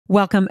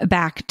Welcome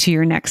back to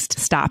your next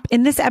stop.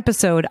 In this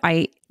episode,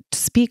 I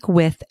speak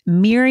with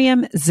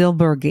Miriam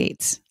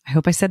Zylberglait. I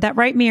hope I said that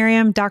right,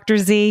 Miriam, Dr.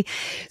 Z.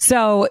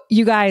 So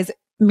you guys,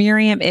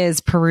 Miriam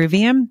is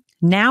Peruvian,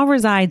 now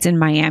resides in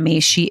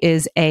Miami. She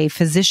is a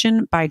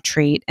physician by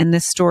trade, and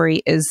this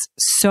story is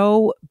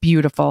so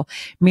beautiful.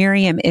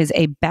 Miriam is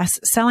a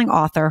best-selling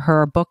author.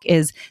 Her book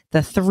is The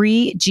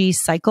 3G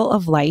Cycle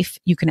of Life.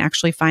 You can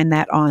actually find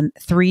that on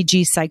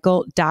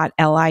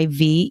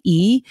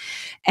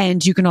 3gcycle.live.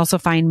 And you can also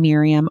find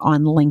Miriam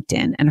on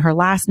LinkedIn. And her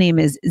last name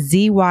is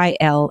Zylberglait.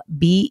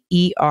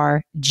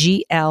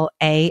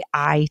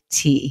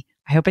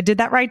 I hope I did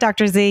that right,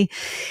 Dr. Z.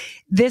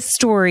 This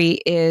story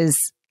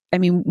is, I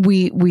mean,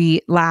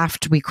 we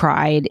laughed, we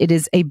cried. It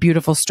is a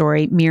beautiful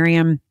story.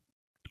 Miriam,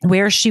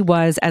 where she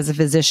was as a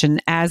physician,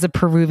 as a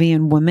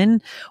Peruvian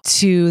woman,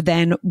 to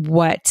then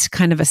what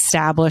kind of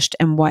established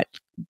and what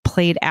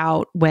played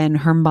out when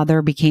her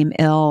mother became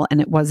ill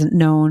and it wasn't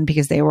known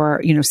because they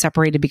were,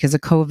 separated because of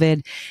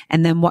COVID.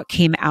 And then what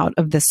came out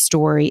of this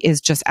story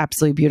is just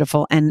absolutely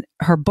beautiful. And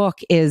her book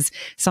is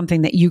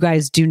something that you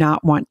guys do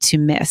not want to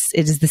miss.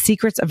 It is The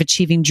Secrets of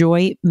Achieving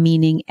Joy,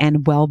 Meaning,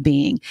 and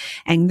Well-Being.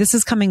 And this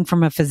is coming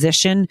from a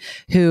physician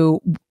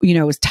who,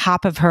 was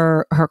top of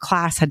her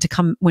class, had to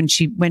come when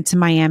she went to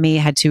Miami,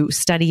 had to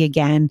study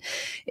again,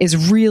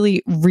 is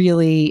really,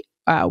 really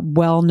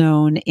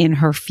well-known in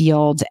her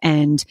field.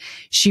 And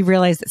she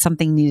realized that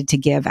something needed to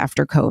give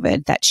after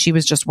COVID, that she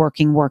was just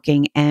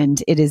working.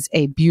 And it is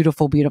a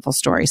beautiful, beautiful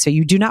story. So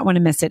you do not want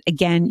to miss it.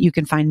 Again, you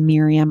can find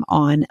Miriam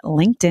on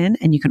LinkedIn,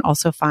 and you can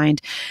also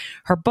find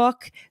her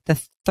book, The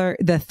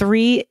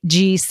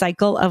 3G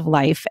Cycle of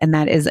Life. And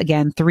that is,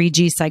 again,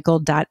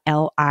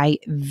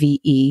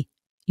 3gcycle.live.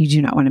 You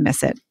do not want to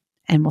miss it.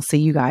 And we'll see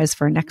you guys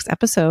for next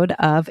episode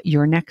of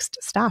Your Next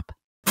Stop.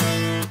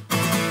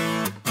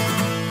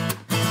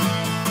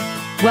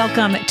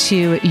 Welcome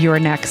to Your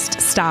Next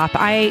Stop.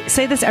 I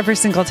say this every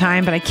single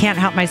time, but I can't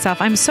help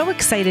myself. I'm so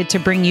excited to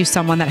bring you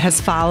someone that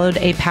has followed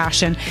a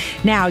passion.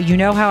 Now, you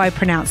know how I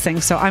pronounce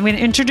things, so I'm going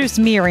to introduce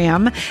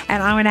Miriam,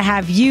 and I'm going to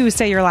have you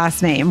say your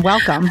last name.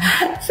 Welcome.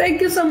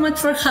 Thank you so much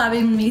for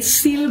having me.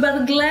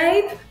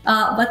 Zylberglait,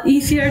 but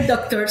easier,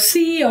 Dr.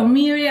 Z or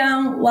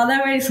Miriam,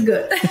 whatever is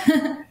good.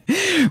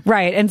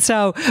 Right. And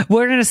so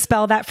we're going to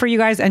spell that for you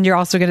guys, and you're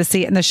also going to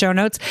see it in the show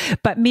notes.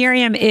 But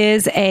Miriam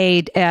is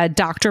a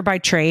doctor by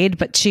trade,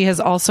 but she has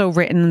also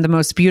written the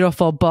most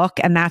beautiful book.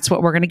 And that's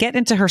what we're going to get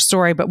into her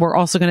story, but we're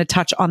also going to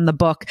touch on the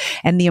book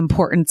and the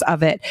importance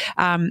of it.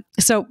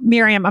 So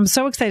Miriam, I'm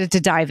so excited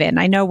to dive in.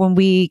 I know when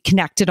we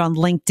connected on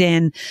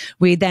LinkedIn,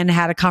 we then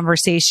had a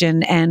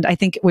conversation, and I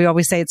think we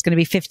always say it's going to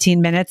be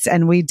 15 minutes.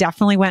 And we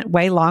definitely went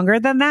way longer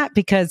than that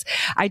because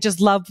I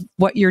just love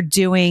what you're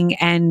doing.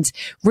 And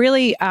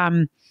really,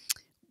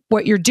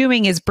 what you're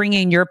doing is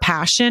bringing your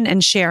passion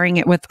and sharing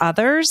it with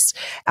others.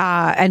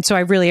 And so I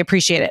really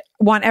appreciate it.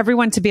 Want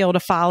everyone to be able to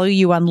follow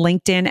you on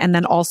LinkedIn and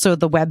then also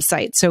the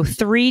website. So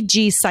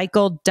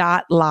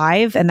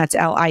 3gcycle.live, and that's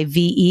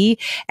LIVE.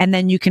 And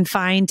then you can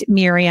find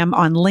Miriam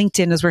on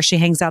LinkedIn is where she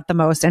hangs out the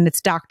most. And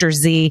it's Dr.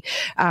 Z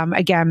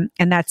again.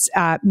 And that's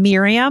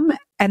Miriam.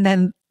 And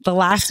then the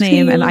last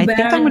name, and I think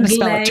I'm going to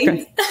spell it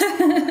correct.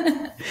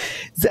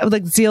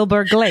 Like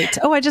Zylberglait.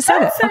 Oh, I just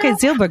said it. Okay,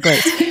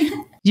 Zylberglait.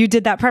 You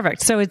did that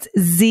perfect. So it's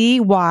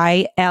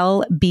Zylberglait.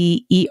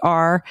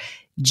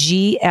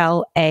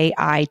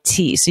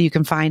 So you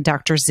can find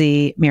Dr.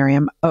 Z,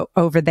 Miriam,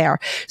 over there.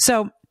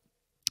 So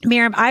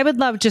Miriam, I would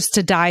love just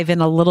to dive in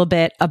a little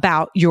bit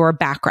about your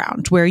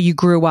background, where you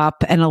grew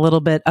up, and a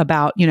little bit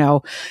about,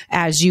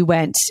 as you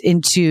went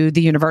into the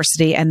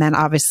university and then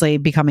obviously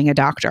becoming a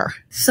doctor.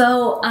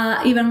 So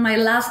even my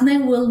last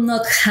name will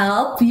not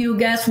help you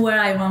guess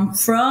where I am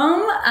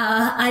from.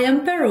 I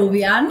am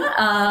Peruvian,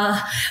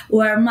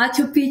 where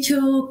Machu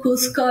Picchu,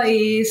 Cusco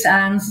is,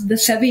 and the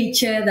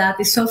ceviche that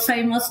is so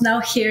famous now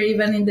here,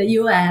 even in the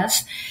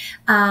US.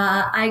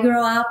 I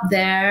grew up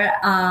there,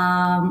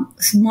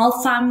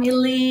 small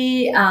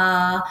family.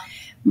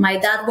 My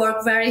dad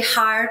worked very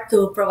hard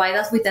to provide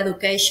us with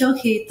education.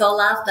 He told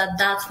us that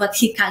that's what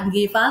he can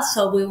give us,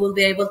 so we will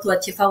be able to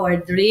achieve our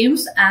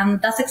dreams.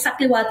 And that's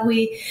exactly what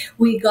we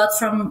got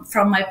from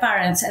my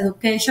parents,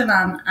 education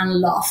and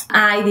love.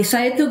 I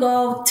decided to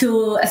go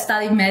to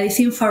study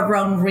medicine for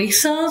wrong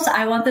reasons.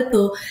 I wanted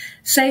to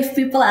save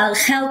people and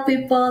help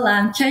people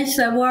and change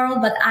the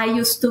world, but I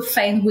used to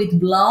faint with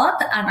blood,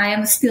 and I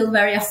am still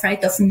very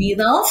afraid of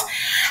needles.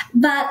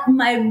 But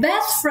my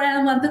best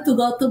friend wanted to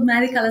go to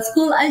medical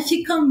school, and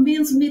she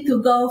convinced me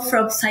to go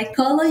from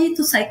psychology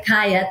to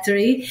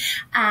psychiatry.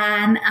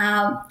 And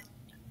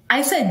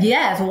I said,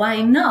 yes,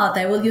 why not?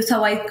 I will use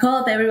a white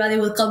coat. Everybody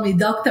will call me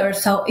doctor.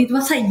 So it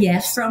was a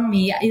yes from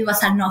me. It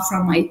was a no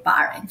from my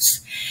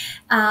parents.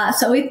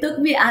 So it took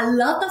me a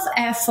lot of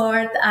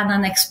effort and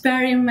an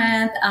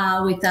experiment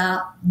with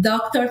a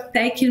doctor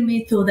taking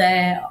me to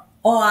the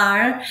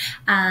OR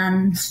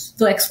and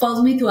to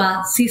expose me to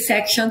a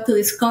C-section to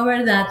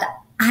discover that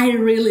I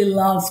really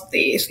love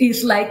this.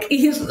 It's like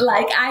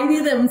I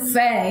didn't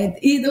faint.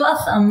 It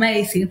was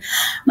amazing.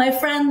 My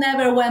friend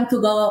never went to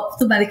go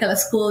to medical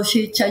school.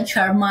 She changed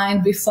her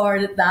mind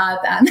before that,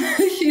 and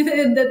she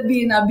ended up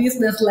being a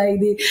business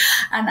lady.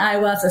 And I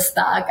was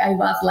stuck. I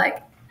was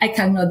like, I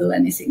cannot do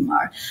anything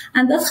more.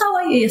 And that's how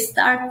I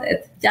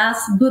started.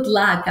 Just good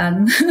luck.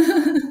 And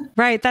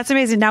right. That's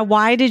amazing. Now,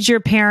 why did your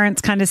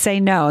parents kind of say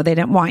no? They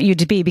didn't want you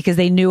to be because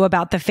they knew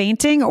about the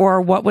fainting,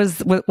 or what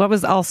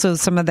was also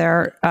some of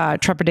their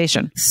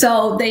trepidation?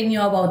 So they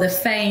knew about the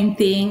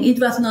fainting. It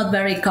was not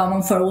very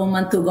common for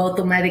women to go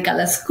to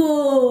medical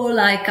school.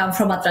 I come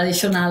from a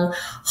traditional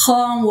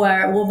home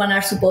where women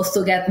are supposed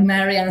to get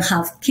married and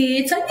have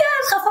kids. And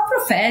yes, have a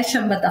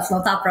profession, but that's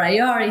not a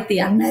priority.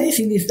 And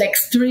medicine is the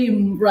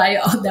extreme, right?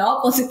 The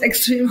opposite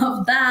extreme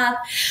of that.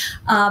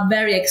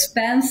 Very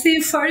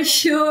expensive for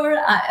sure,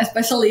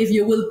 especially if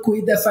you will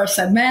quit the first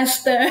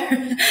semester.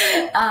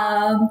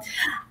 And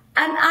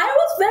I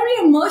was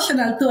very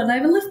emotional too. And I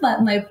believe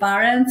that my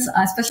parents,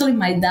 especially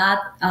my dad,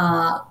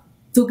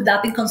 took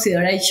that in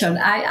consideration.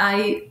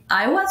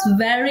 I was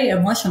very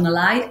emotional.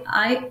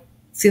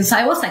 Since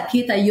I was a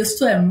kid, I used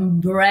to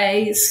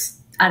embrace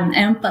and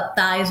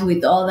empathize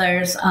with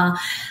others,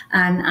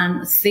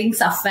 and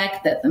things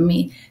affected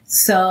me.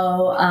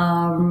 So,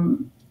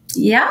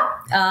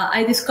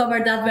 I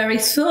discovered that very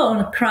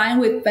soon, crying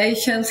with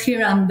patients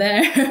here and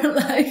there,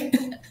 like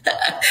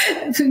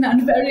in a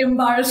very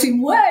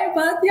embarrassing way.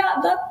 But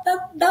yeah,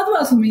 that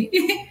was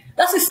me.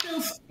 That's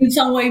still in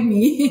some way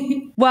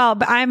me. Well,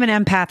 but I'm an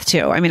empath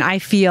too. I mean, I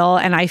feel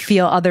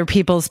other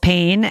people's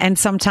pain. And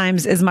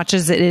sometimes, as much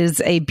as it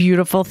is a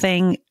beautiful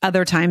thing,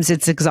 other times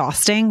it's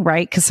exhausting,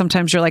 right? Because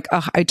sometimes you're like,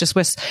 oh, I just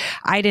wish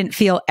I didn't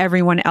feel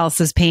everyone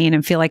else's pain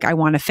and feel like I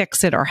want to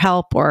fix it or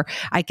help, or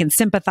I can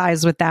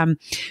sympathize with them.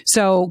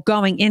 So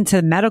going into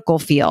the medical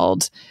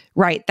field,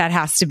 right, that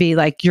has to be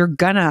like, you're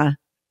gonna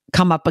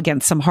come up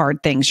against some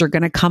hard things. You're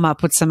going to come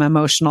up with some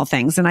emotional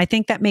things. And I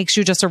think that makes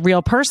you just a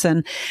real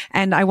person.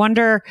 And I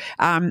wonder,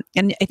 and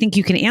I think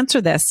you can answer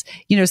this,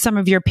 some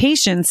of your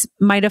patients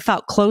might have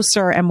felt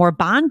closer and more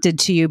bonded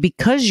to you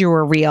because you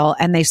were real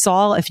and they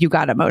saw if you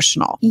got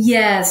emotional.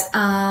 Yes.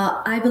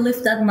 I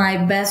believe that my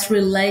best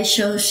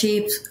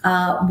relationships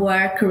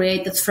were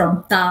created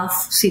from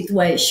tough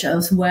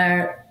situations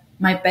where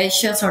my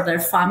patients or their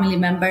family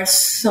members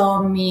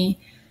saw me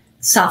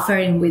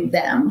suffering with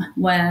them.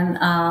 When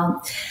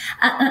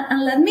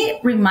and let me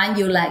remind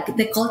you, like,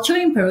 the culture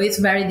in Peru is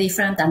very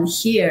different than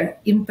here.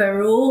 In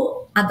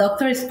Peru, a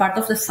doctor is part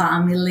of the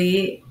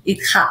family.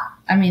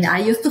 I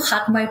used to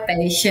hug my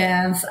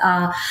patients.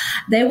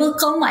 They will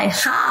call my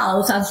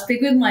house and speak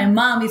with my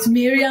mom. Is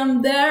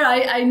Miriam there?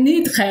 I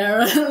need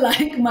her.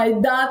 Like, my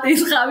dad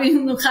is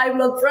having high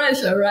blood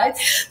pressure, right?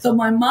 So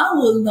my mom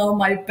will know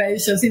my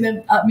patients,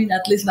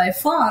 at least by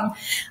phone.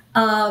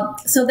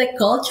 So the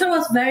culture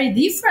was very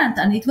different,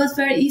 and it was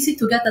very easy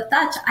to get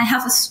attached. I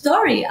have a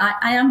story.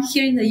 I am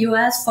here in the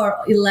US for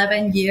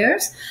 11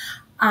 years.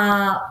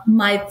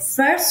 My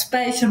first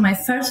patient, my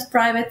first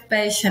private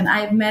patient,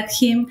 I met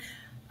him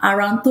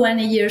around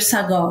 20 years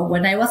ago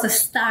when I was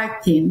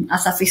starting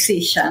as a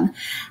physician.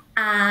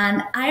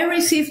 And I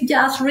received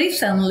just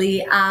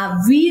recently a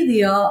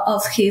video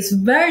of his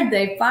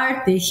birthday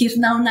party. He's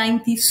now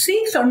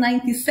 96 or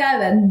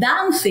 97,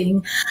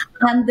 dancing.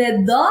 And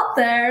the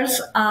daughters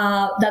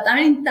that are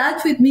in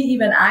touch with me,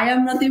 even I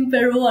am not in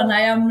Peru and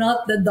I am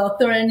not the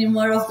doctor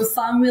anymore of the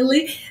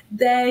family,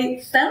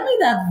 they send me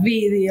that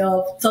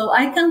video so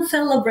I can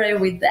celebrate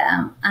with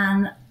them.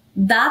 And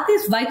that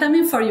is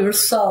vitamin for your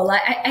soul.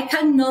 I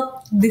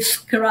cannot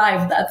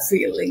describe that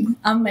feeling.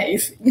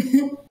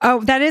 Amazing.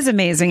 Oh, that is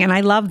amazing. And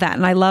I love that.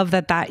 And I love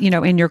that,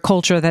 in your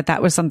culture,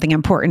 that was something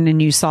important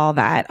and you saw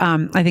that.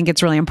 I think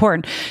it's really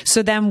important.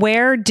 So then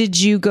where did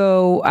you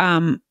go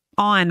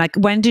on? Like,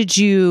 when did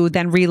you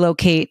then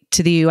relocate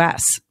to the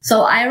US?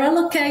 So I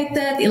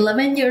relocated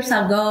 11 years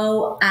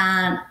ago,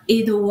 and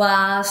it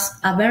was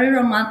a very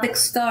romantic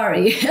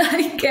story.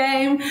 I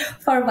came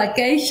for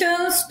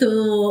vacations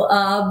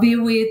to be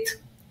with,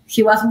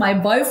 he was my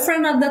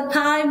boyfriend at the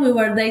time. We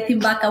were dating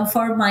back and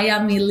forth,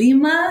 Miami,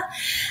 Lima.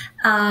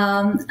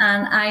 And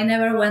I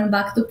never went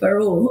back to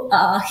Peru.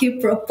 He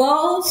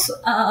proposed,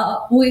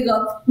 we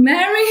got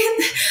married,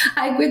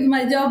 I quit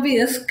my job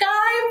via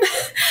Skype,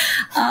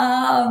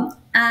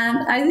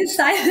 and I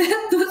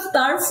decided to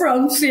start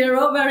from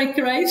zero. Very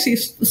crazy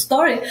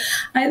story.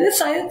 I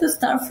decided to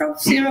start from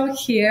zero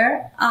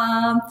here.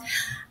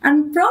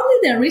 And probably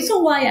the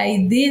reason why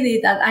I did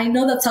it, and I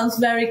know that sounds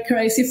very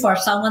crazy for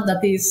someone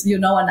that is,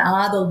 an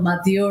adult,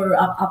 mature,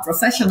 a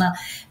professional,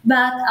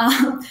 but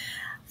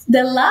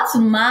the last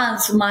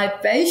months, my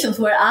patients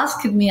were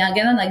asking me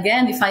again and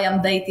again if I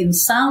am dating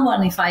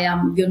someone, if I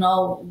am,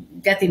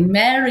 getting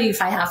married, if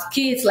I have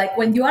kids. Like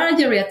when you are a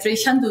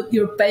geriatrician,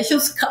 your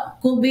patients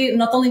could be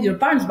not only your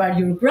parents, but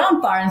your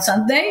grandparents,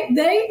 and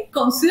they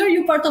consider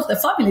you part of the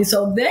family.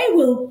 So they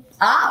will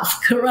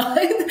ask,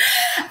 right?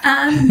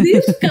 And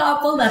this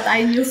couple that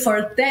I knew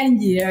for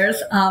 10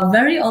 years, a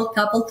very old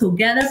couple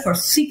together for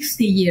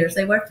 60 years.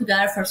 They were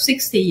together for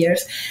 60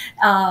 years.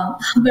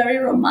 Very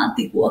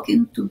romantic,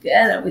 walking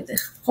together with the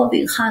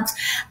holding hands.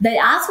 They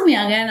asked me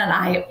again, and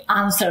I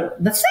answered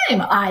the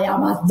same. I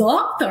am a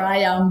doctor. I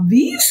am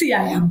busy.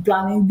 I am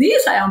planning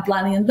this. I am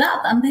planning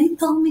that. And they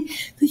told me,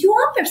 do you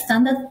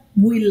understand that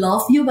we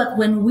love you, but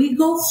when we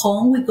go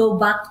home, we go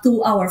back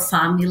to our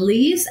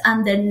families,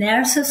 and the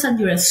nurses and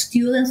your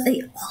students,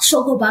 they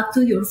also go back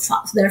to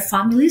their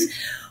families.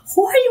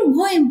 Who are you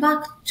going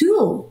back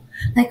to?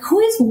 Like, who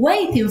is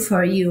waiting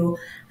for you?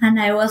 And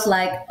I was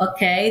like,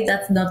 okay,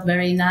 that's not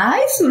very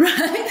nice,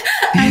 right?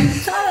 And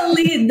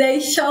suddenly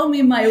they show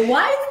me my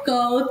white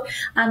coat,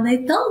 and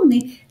they told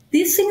me,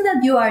 this thing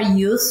that you are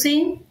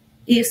using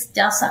is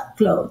just a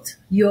cloth.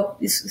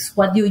 This is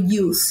what you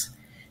use.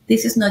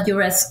 This is not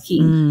your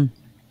skin.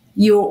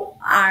 You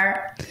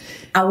are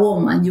a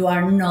woman. You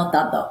are not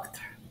a doctor.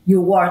 You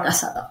work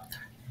as a doctor.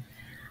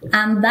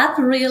 And that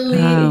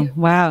really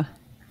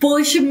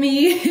pushed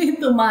me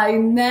to my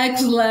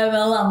next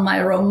level and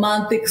my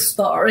romantic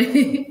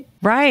story.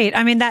 Right.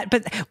 I mean,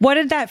 but what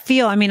did that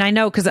feel? I mean, I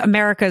know because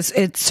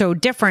it's so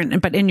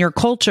different, but in your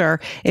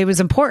culture, it was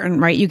important,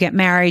 right? You get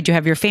married, you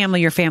have your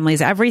family's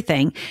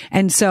everything.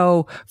 And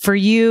so for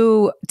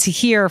you to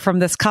hear from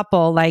this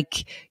couple,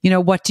 like,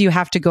 what do you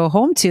have to go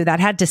home to? That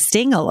had to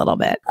sting a little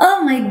bit.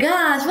 Oh my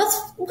gosh.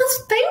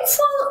 Was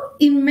painful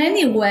in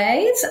many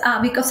ways,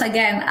 because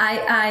again,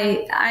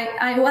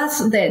 I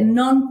was the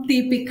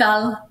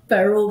non-typical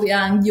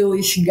Peruvian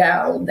Jewish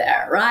girl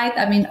there, right?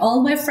 I mean,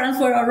 all my friends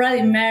were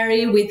already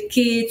married with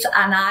kids,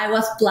 and I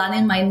was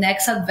planning my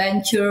next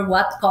adventure,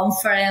 what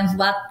conference,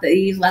 what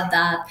this, what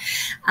that.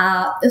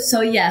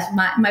 So yes,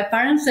 my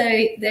parents,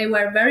 they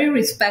were very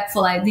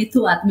respectful. I need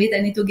to admit, I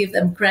need to give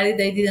them credit.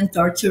 They didn't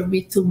torture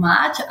me too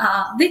much.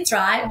 They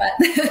tried,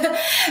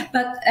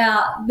 but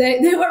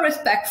they were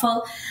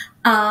respectful.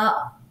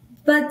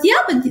 But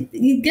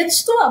it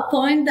gets to a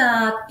point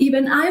that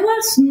even I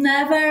was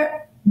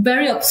never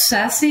very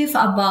obsessive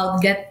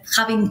about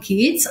having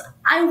kids.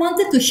 I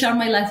wanted to share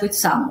my life with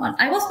someone.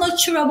 I was not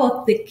sure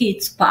about the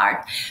kids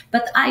part,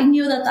 but I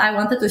knew that I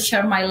wanted to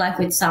share my life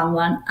with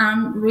someone.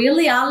 And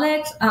really,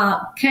 Alex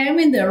came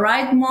in the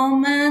right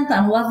moment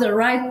and was the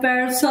right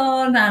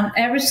person and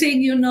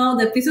everything,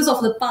 the pieces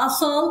of the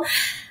puzzle.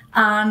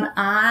 And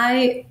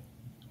I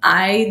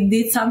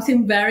did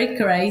something very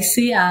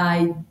crazy.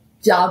 I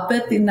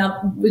jumped in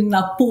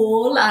a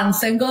pool, and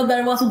thank God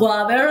there was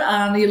water.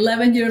 And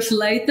 11 years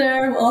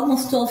later,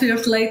 almost 12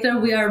 years later,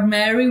 we are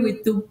married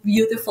with 2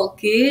 beautiful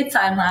kids,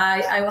 and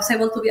I was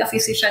able to be a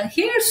physician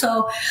here.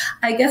 So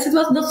I guess it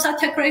was not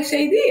such a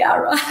crazy idea,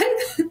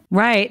 right?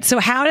 Right. So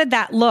how did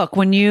that look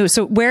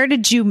so where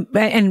did you,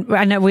 and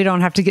I know we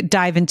don't have to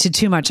dive into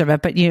too much of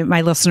it, but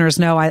my listeners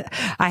know I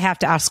have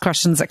to ask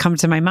questions that come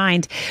to my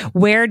mind.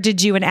 Where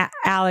did you and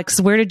Alex,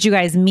 where did you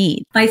guys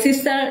meet? My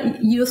sister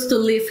used to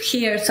live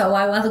here, so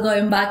I was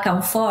going back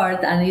and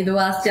forth, and it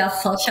was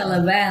just social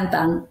event,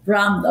 and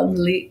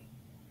randomly.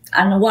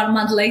 And 1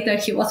 month later,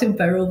 he was in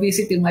Peru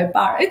visiting my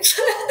parents.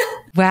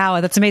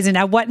 Wow, that's amazing.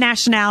 Now, what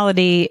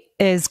nationality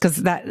is,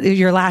 because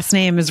your last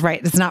name is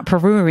right, it's not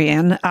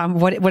Peruvian.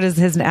 What is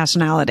his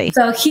nationality?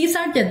 So he's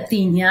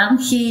Argentinian.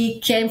 He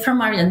came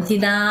from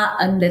Argentina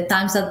in the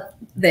times that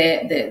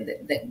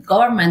the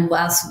government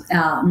was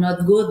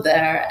not good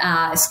there,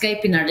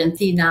 escaping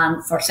Argentina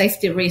for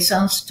safety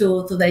reasons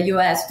to the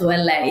US, to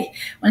LA,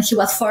 when he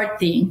was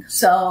 14.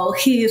 So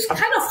he's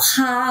kind of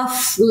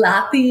half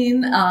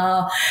Latin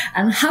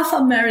and half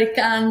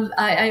American.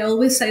 I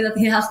always say that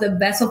he has the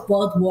best of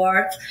both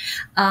worlds.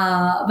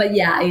 But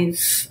yeah,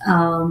 it's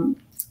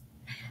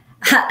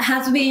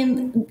has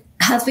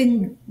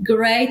been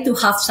great to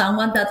have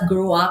someone that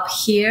grew up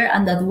here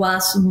and that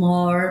was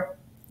more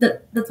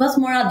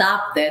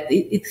adapted.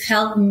 It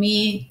helped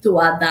me to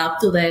adapt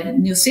to the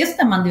new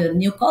system and the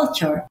new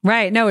culture.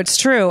 Right. No, it's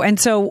true. And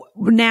so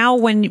now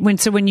when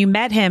you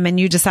met him and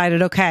you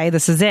decided, okay,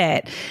 this is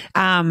it,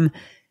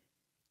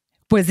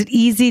 was it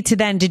easy to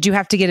then, did you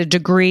have to get a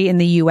degree in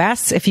the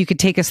US? If you could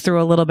take us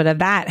through a little bit of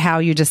that, how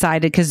you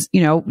decided, because,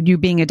 you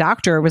being a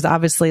doctor was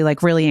obviously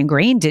like really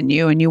ingrained in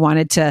you, and you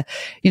wanted to,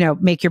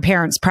 make your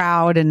parents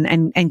proud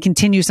and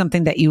continue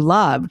something that you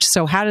loved.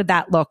 So how did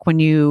that look when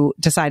you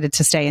decided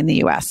to stay in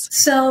the US?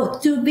 So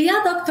to be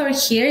a doctor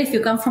here, if you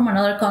come from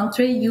another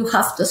country, you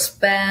have to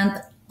spend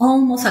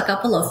almost a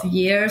couple of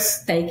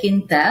years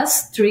taking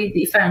tests, 3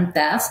 different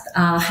tests.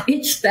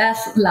 Each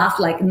test lasts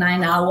like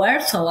 9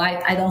 hours, so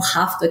I don't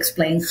have to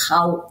explain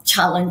how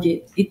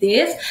challenging it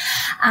is.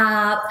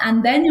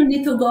 And then you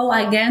need to go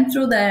again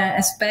through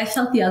the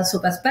specialty and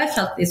super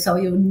specialty. So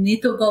you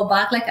need to go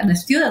back like a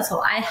student.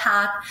 So I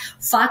had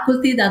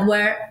faculty that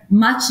were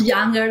much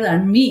younger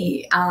than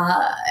me,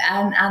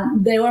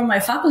 and they were my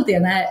faculty,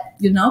 and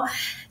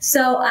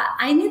so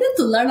I needed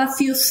to learn a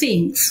few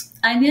things.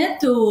 I needed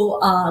to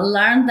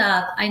learn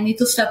that I need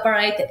to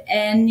separate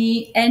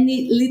any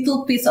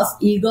little piece of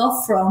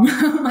ego from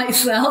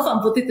myself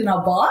and put it in a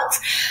box,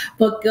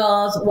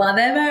 because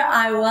whatever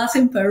I was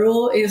in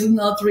Peru is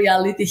not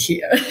reality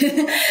here.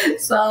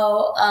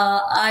 So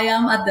I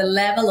am at the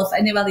level of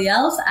anybody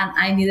else, and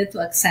I needed to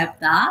accept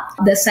that.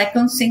 The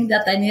second thing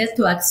that I needed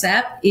to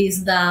accept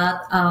is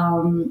that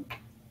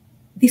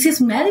this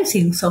is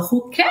medicine, so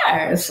who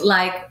cares?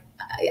 Like,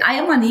 I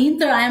am an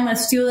intern, I am a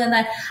student,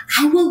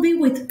 I will be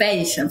with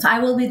patients. I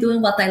will be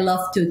doing what I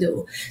love to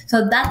do.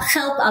 So that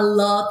helped a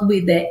lot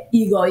with the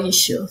ego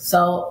issue.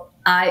 So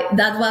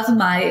that was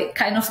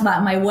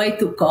my way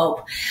to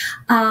cope.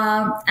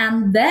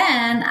 And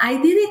then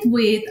I did it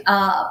with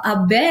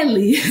a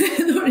belly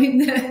during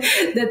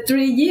the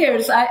 3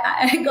 years.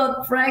 I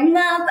got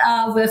pregnant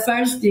the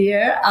first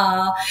year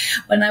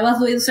when I was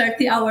doing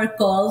 30-hour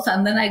calls,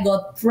 and then I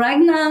got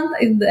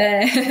pregnant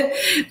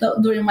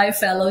during my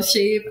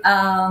fellowship.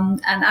 And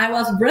I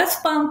was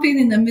breast pumping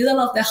in the middle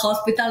of the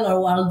hospital or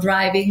while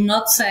driving.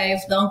 Not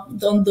safe.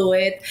 Don't do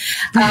it.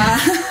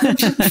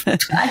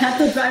 I had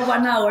to drive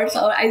 1 hour,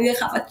 so I didn't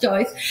have a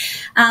choice.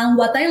 And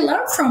what I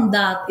learned from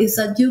that is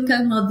that you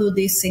cannot do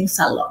these things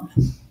alone.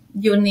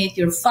 You need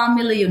your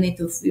family, you need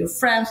your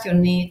friends,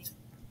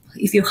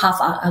 if you have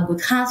a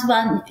good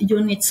husband,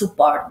 you need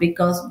support,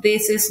 because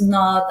this is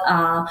not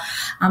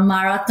a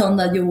marathon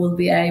that you will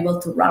be able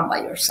to run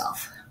by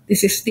yourself.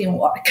 This is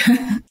teamwork.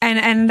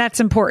 And that's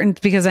important,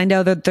 because I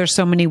know that there's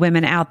so many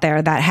women out there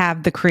that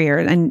have the career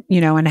and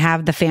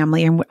have the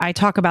family. And I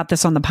talk about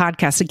this on the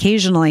podcast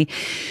occasionally.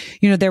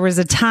 There was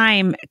a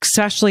time,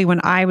 especially when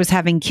I was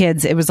having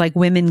kids, it was like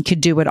women could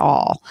do it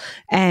all.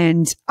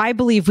 And I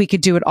believe we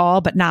could do it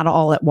all, but not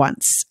all at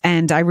once.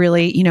 And I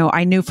really,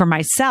 I knew for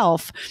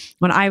myself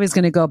when I was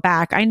going to go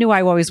back, I knew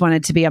I always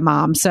wanted to be a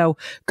mom. So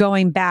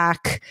going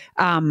back,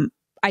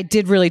 I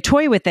did really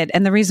toy with it.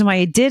 And the reason why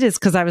I did is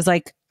because I was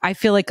like, I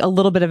feel like a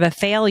little bit of a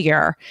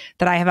failure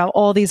that I have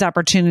all these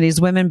opportunities.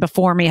 Women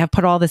before me have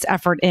put all this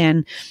effort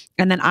in,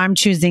 and then I'm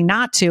choosing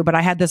not to. But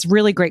I had this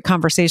really great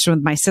conversation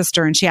with my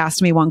sister, and she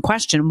asked me one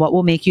question: what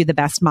will make you the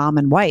best mom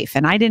and wife?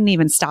 And I didn't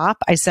even stop.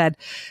 I said,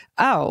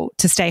 oh,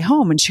 to stay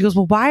home. And she goes,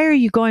 well, why are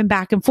you going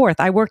back and forth?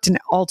 I worked in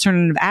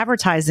alternative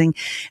advertising,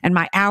 and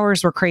my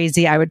hours were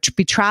crazy. I would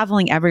be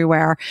traveling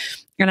everywhere.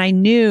 And I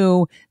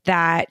knew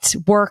that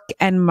work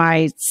and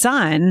my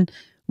son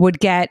would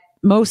get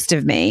most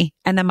of me,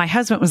 and then my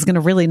husband was going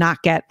to really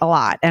not get a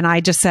lot. And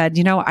I just said,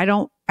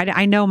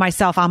 I know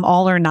myself, I'm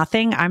all or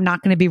nothing. I'm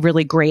not going to be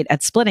really great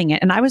at splitting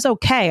it. And I was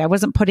okay. I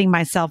wasn't putting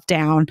myself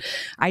down.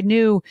 I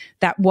knew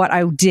that what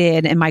I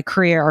did in my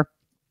career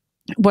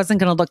wasn't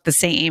going to look the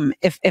same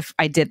if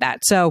I did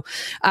that. So,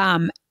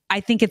 I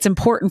think it's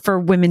important for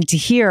women to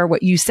hear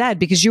what you said,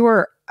 because you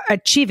were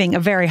achieving a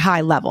very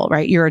high level,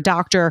 right? You're a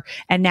doctor,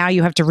 and now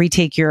you have to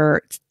retake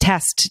your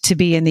test to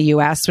be in the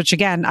US, which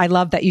again, I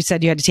love that you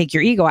said you had to take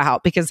your ego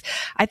out, because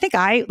I think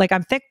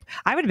I'm thick.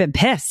 I would have been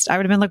pissed. I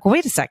would have been like,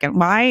 wait a second,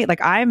 why? Like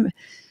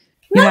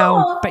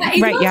but right,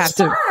 you have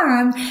to.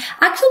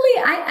 Actually,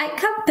 I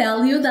can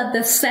tell you that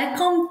the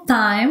second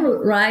time,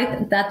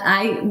 right, that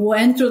I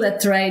went through the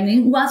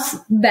training was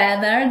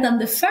better than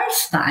the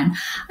first time.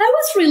 I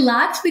was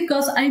relaxed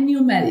because I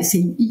knew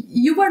medicine.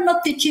 You were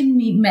not teaching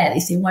me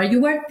medicine. What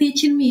you were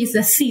teaching me is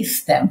the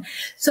system.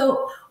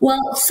 So,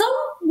 well, some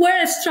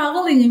were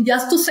struggling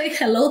just to say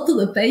hello to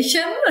the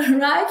patient,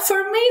 right?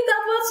 For me,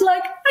 that was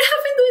like, I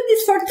have been doing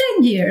this for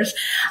 10 years.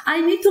 I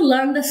need to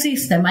learn the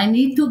system. I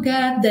need to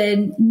get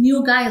the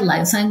new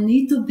guidelines. I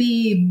need to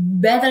be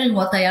better in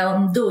what I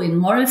am doing,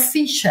 more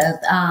efficient.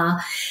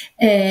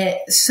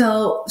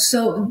 So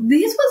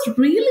this was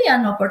really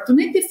an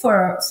opportunity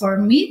for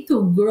me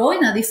to grow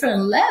in a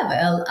different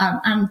level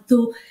and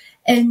to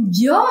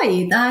enjoy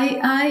it.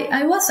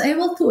 I was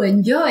able to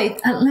enjoy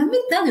it. And let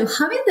me tell you,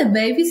 having the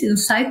babies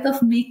inside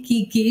of me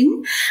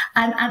kicking,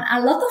 and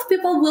a lot of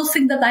people will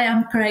think that I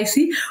am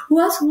crazy,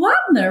 was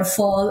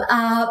wonderful.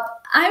 I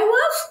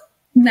was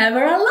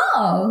never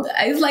alone.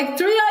 It's like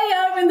 3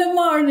 a.m. in the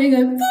morning,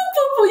 and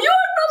you're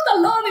not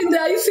alone in the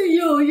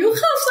ICU. You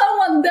have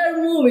someone there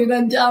moving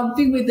and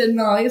jumping with the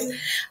noise.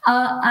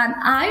 And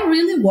I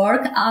really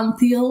worked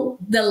until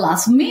the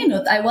last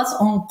minute. I was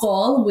on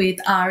call with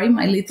Ari,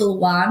 my little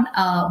one,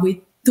 with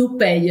 2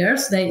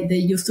 pagers. They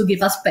used to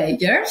give us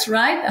pagers,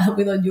 right?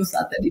 We don't use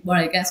that anymore,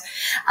 I guess.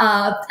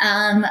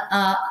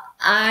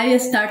 I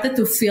started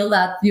to feel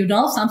that,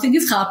 something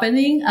is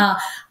happening.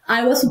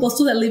 I was supposed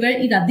to deliver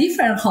in a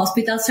different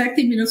hospital,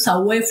 30 minutes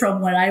away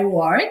from where I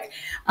work.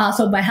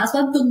 So my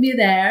husband took me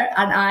there,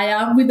 and I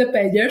am with the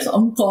pagers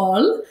on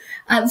call.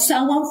 And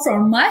someone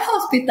from my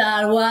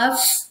hospital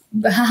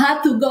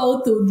had to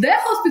go to the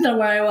hospital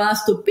where I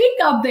was to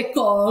pick up the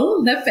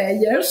call, the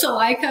pager, so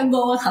I can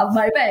go and have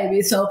my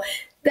baby. So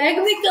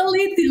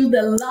technically, till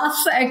the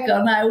last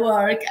second I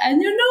work. And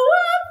you know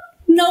what?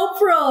 No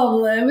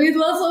problem. It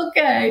was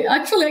okay.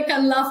 Actually, I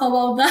can laugh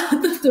about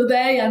that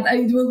today, and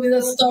it will be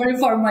the story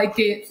for my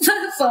kids.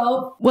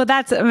 Well,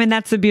 that's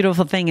the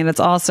beautiful thing. And it's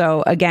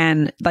also,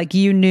 again, like,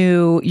 you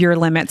knew your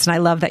limits. And I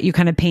love that you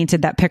kind of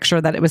painted that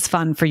picture that it was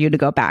fun for you to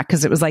go back,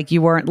 because it was like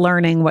you weren't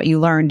learning what you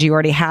learned. You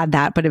already had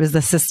that, but it was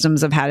the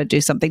systems of how to do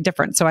something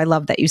different. So I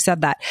love that you said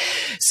that.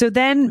 So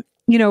then,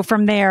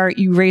 from there,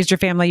 you raised your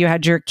family, you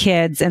had your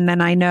kids. And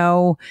then I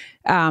know,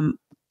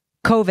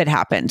 COVID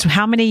happened.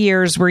 How many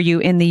years were you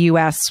in the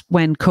US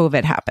when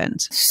COVID happened?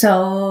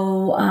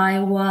 So I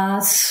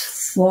was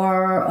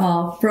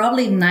for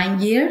probably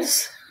 9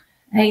 years.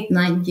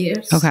 8-9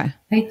 years. Okay.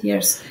 8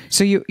 years.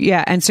 So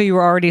and so you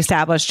were already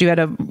established. You had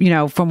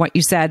from what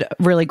you said,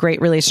 really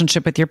great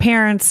relationship with your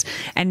parents,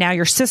 and now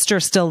your sister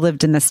still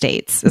lived in the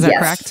States. Is that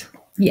correct?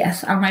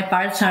 Yes. And my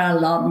parents are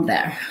alone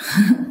there.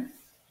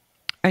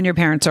 And your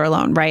parents are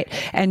alone, right?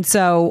 And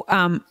so,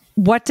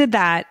 what did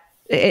that,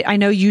 I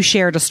know you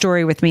shared a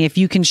story with me. If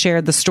you can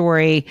share the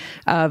story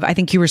of, I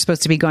think you were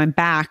supposed to be going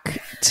back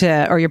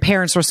or your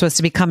parents were supposed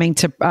to be coming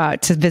to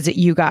visit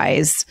you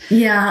guys.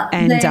 Yeah.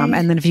 And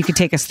then if you could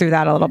take us through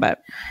that a little bit.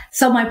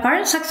 So my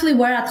parents actually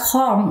were at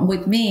home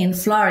with me in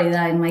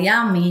Florida, in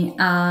Miami.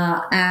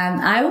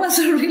 And I was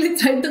really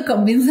trying to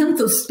convince them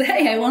to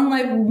stay. I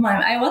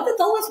wanted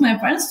always my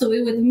parents to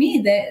be with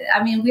me.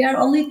 We are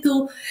only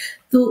two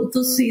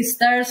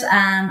sisters,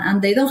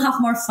 and they don't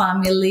have more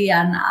family.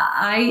 And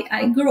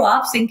I grew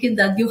up thinking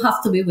that you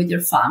have to be with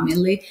your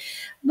family,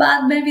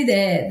 but maybe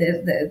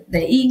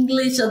the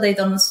English, or they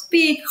don't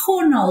speak,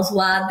 who knows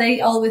what.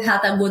 They always had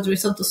a good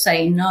reason to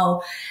say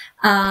no.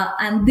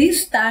 And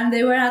this time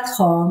they were at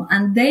home,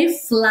 and they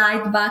fly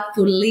back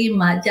to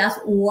Lima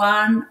just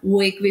 1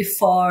 week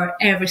before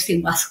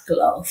everything was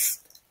closed.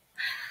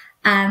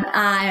 And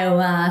I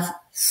was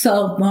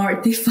so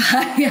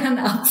mortified and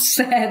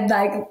upset,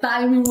 like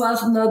timing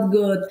was not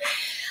good.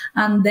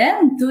 And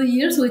then 2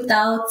 years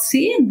without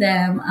seeing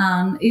them,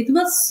 and it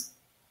was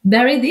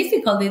very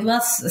difficult. It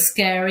was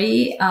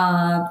scary,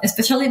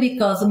 especially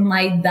because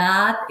my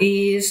dad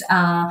is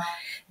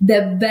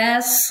the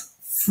best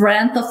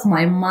friend of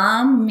my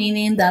mom,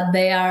 meaning that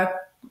they are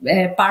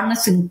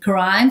partners in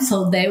crime,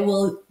 so they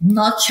will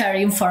not share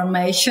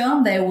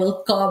information. They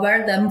will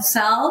cover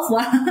themselves.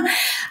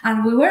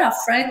 And we were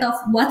afraid of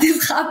what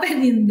is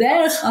happening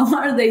there. How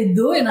are they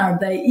doing? Are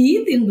they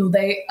eating?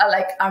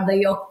 Are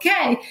they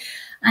okay?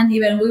 And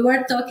even we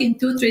were talking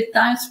 2-3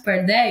 times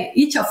per day,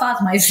 each of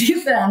us, my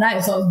sister and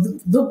I. So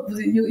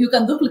you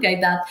can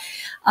duplicate that.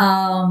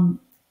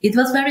 It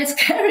was very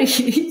scary.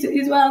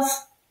 It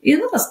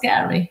was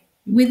scary.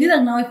 We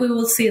didn't know if we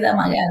would see them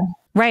again.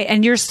 Right.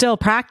 And you're still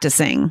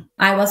practicing.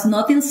 I was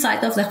not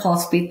inside of the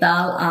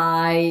hospital.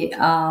 I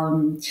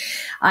am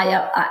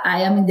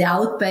in the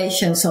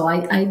outpatient, so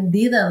I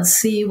didn't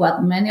see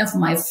what many of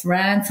my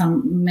friends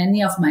and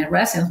many of my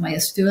residents, my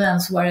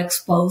students, were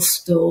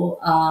exposed to.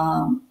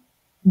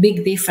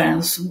 Big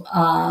difference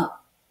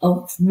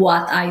of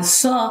what I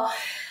saw.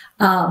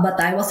 But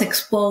I was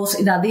exposed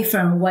in a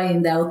different way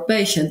in the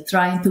outpatient,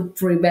 trying to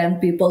prevent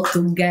people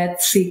to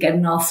get sick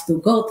enough to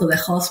go to the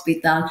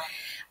hospital.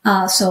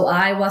 So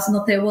I was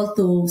not able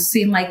to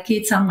see my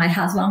kids and my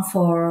husband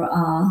for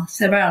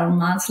several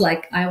months.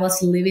 Like, I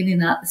was living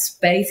in a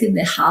space in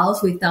the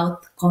house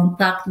without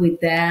contact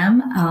with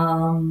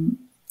them.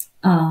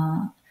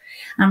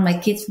 And my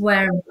kids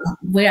were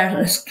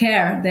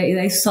scared.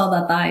 They saw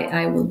that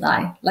I would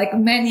die, like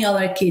many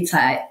other kids,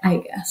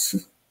 I guess,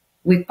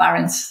 with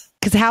parents.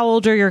 Because how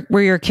old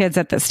were your kids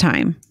at this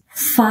time?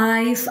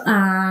 5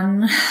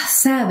 and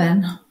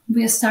 7.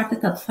 We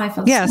started at 5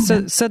 and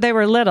 7. So they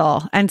were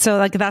little. And so,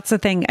 like, that's the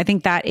thing. I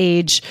think that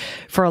age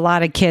for a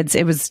lot of kids,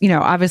 it was,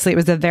 obviously it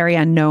was a very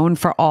unknown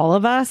for all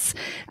of us.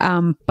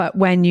 But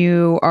when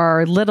you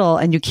are little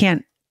and you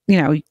can't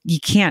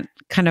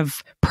kind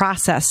of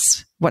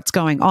process what's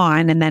going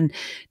on, and then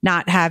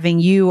not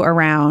having you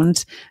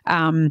around,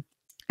 and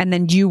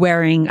then you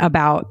worrying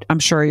about, I'm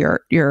sure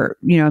your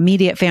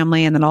immediate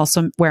family, and then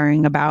also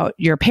worrying about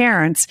your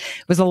parents,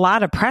 was a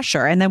lot of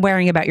pressure. And then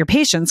worrying about your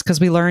patients, because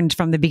we learned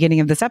from the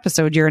beginning of this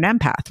episode, you're an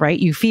empath, right?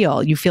 You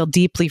feel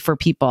deeply for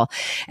people.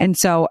 And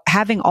so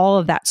having all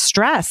of that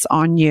stress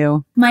on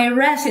you. My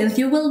residents,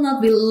 you will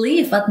not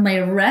believe, but my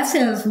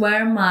residents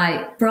were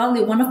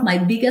probably one of my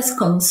biggest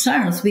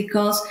concerns,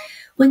 because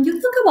when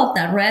you talk about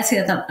the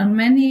resident and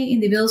many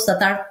individuals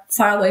that are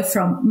far away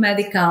from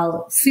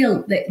medical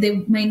field,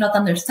 they may not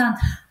understand.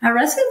 A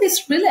resident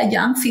is really a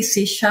young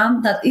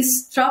physician that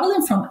is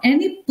traveling from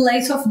any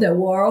place of the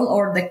world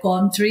or the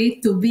country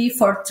to be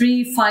for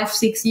 3, 5,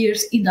 6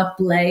 years in a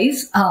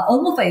place,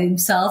 almost by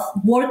himself,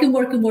 working,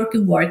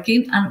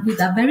 and with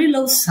a very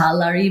low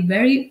salary,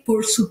 very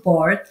poor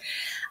support.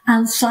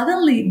 And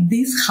suddenly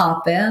this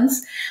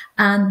happens,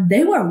 and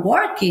they were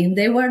working.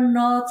 They were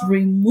not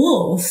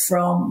removed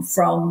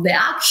from the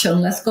action.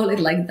 Let's call it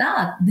like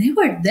that. They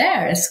were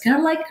there,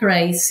 scared like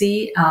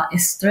crazy,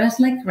 stressed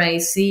like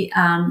crazy,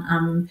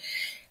 and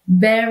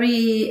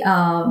very,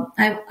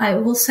 I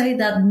will say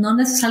that not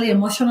necessarily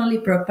emotionally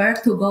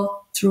prepared to go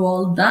through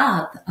all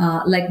that,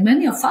 like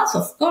many of us,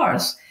 of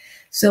course.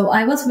 So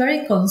I was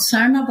very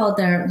concerned about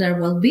their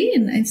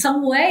well-being. In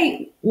some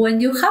way,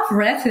 when you have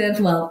residents,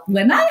 well,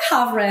 when I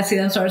have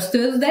residents or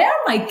students, they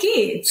are my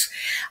kids.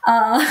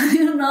 I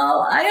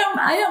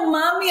am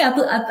mommy at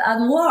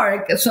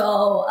work.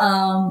 So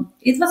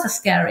it was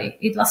scary.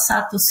 It was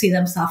sad to see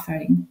them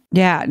suffering.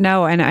 Yeah,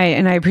 no, and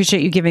I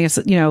appreciate you giving us,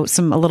 a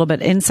little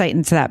bit insight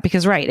into that,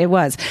 because right, it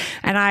was.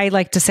 And I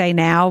like to say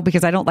now,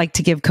 because I don't like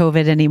to give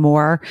COVID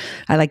anymore.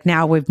 I like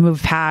now we've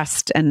moved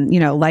past and,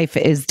 life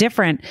is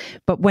different.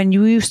 But when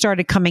you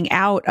started coming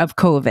out of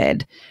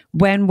COVID,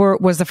 when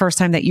was the first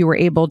time that you were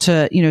able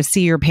to,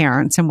 see your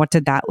parents, and what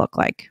did that look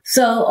like?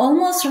 So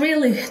almost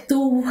really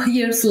 2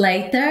 years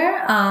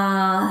later,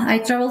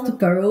 I traveled to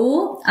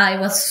Peru. I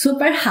was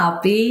super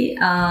happy.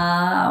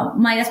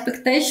 My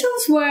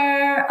expectations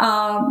were,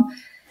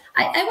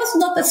 I was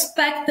not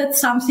expected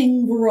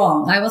something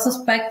wrong. I was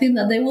expecting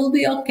that they will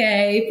be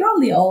okay,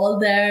 probably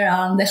older,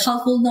 and the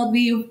house will not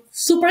be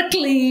super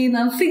clean,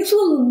 and things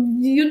will,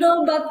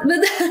 but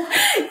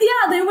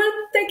yeah, they were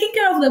taking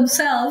care of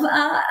themselves.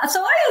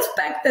 So I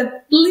expected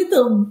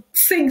little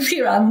things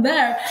here and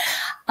there.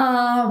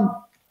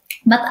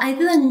 But I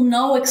didn't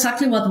know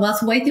exactly what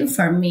was waiting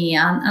for me.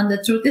 And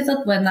the truth is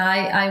that when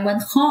I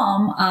went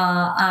home,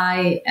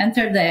 I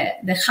entered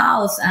the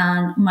house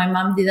and my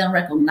mom didn't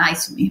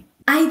recognize me.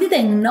 I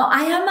didn't know.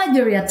 I am a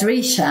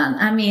geriatrician.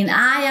 I mean,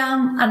 I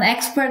am an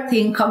expert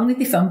in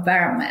cognitive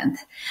impairment.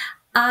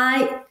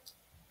 I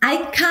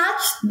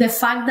catch the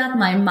fact that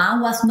my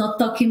mom was not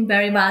talking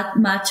very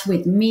much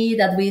with me,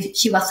 that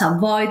she was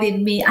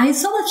avoiding me. I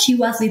saw that she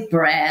was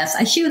depressed.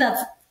 I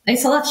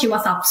saw that she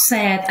was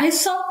upset. I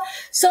saw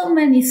so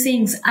many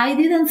things I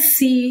didn't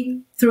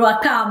see through a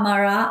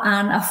camera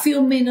and a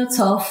few minutes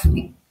of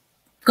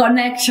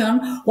connection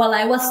while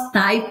I was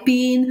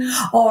typing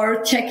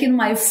or checking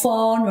my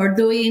phone or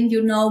doing,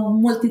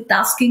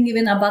 multitasking,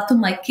 even about to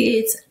my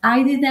kids.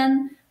 I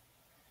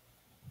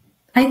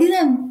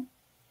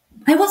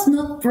was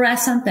not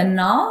present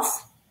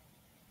enough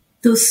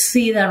to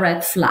see the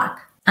red flag.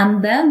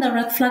 And then the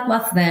red flag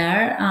was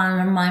there,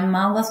 and my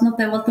mom was not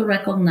able to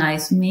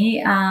recognize me,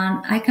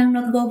 and I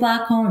cannot go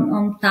back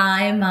on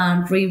time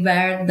and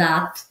revert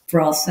that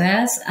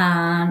process.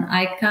 And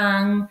I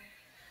can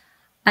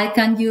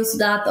use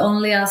that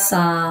only as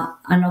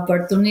an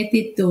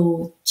opportunity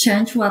to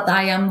change what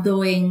I am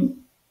doing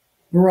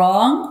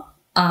wrong.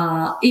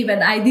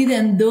 Even I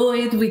didn't do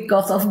it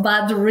because of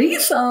bad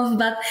reasons,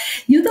 but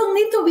you don't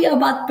need to be a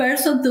bad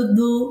person to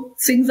do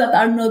things that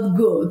are not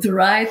good,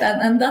 right?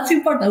 And that's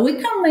important.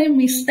 We can make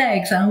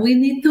mistakes, and we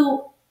need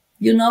to,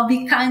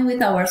 be kind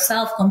with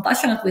ourselves,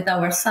 compassionate with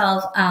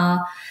ourselves.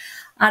 And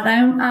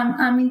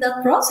I'm in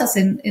that process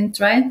in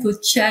trying to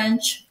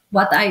change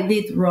what I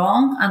did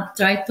wrong and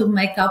try to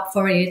make up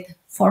for it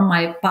for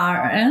my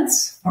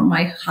parents, for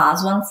my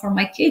husband, for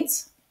my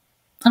kids,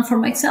 and for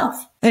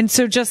myself. And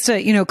so just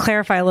to,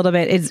 clarify a little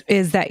bit,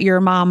 is that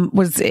your mom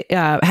was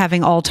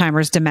having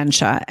Alzheimer's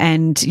dementia,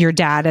 and your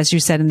dad, as you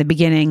said in the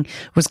beginning,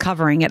 was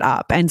covering it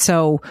up. And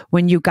so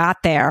when you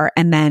got there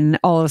and then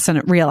all of a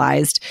sudden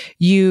realized,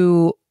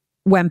 you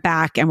went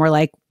back and were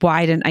like,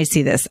 why didn't I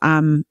see this?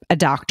 I'm a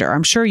doctor.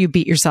 I'm sure you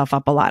beat yourself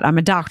up a lot. I'm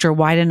a doctor.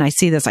 Why didn't I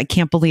see this? I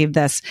can't believe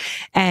this.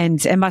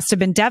 And it must have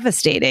been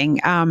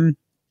devastating.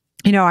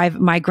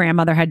 My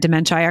grandmother had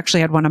dementia. I actually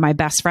had one of my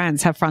best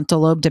friends have frontal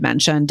lobe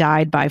dementia and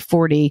died by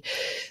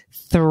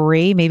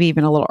 43, maybe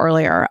even a little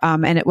earlier.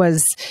 And it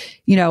was,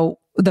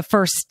 the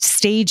first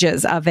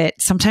stages of it.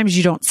 Sometimes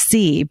you don't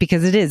see,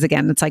 because it is,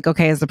 again, it's like,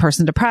 okay, is the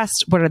person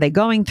depressed? What are they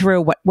going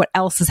through? What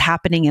else is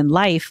happening in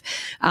life?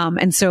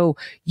 And so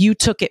you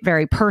took it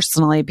very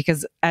personally,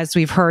 because as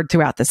we've heard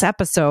throughout this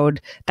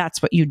episode,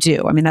 that's what you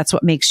do. I mean, that's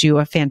what makes you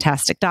a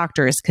fantastic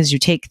doctor, is because you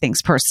take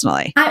things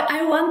personally.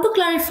 I want to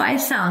clarify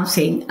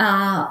something.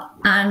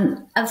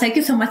 And thank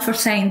you so much for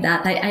saying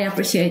that. I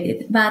appreciate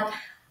it. But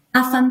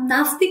a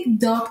fantastic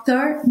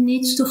doctor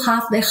needs to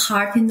have the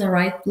heart in the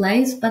right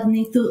place, but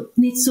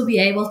needs to be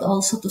able to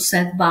also to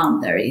set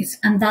boundaries.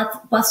 And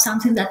that was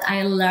something that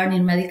I learned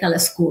in medical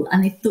school.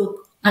 And it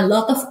took a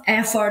lot of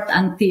effort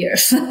and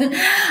tears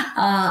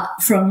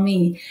from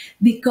me,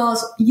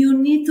 because you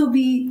need to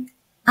be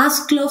as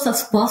close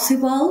as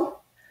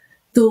possible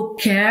to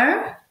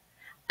care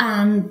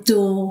and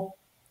to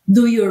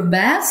do your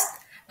best,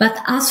 but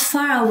as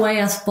far away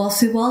as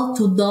possible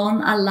to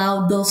don't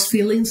allow those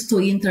feelings to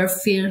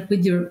interfere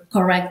with your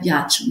correct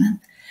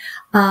judgment.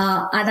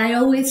 And I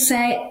always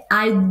say,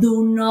 I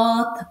do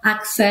not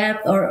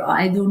accept, or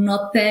I do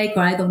not take,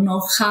 or I do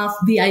not have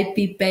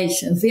VIP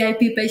patients.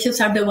 VIP patients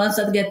are the ones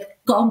that get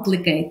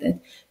complicated.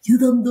 You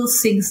don't do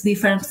things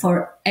different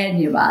for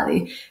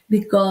anybody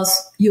because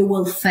you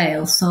will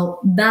fail. So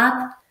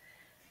that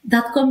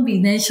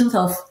combination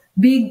of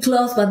being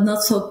close but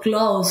not so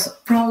close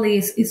probably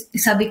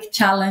is a big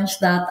challenge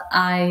that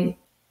I'm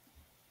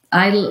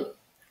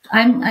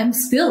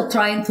still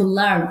trying to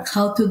learn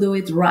how to do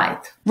it right.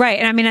 Right.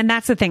 And I mean, and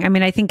that's the thing. I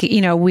mean, I think,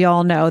 we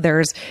all know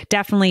there's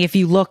definitely, if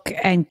you look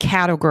and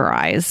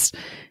categorize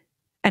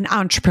an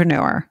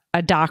entrepreneur,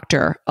 a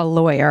doctor, a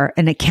lawyer,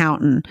 an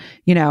accountant,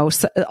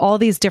 so all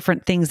these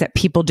different things that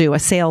people do, a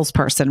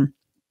salesperson,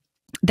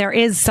 there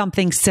is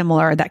something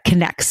similar that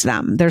connects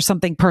them. There's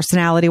something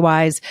personality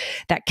wise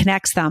that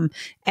connects them.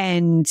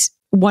 And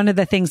one of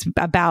the things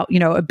about,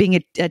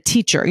 being a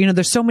teacher,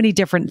 there's so many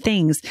different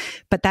things,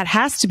 but that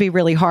has to be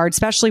really hard,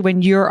 especially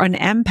when you're an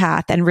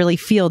empath and really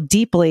feel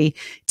deeply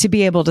to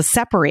be able to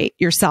separate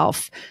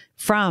yourself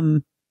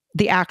from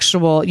the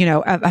actual,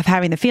 of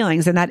having the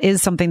feelings. And that is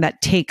something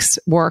that takes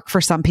work for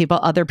some people.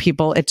 Other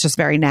people, it's just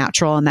very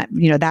natural. And that,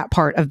 that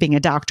part of being a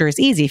doctor is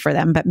easy for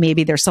them, but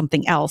maybe there's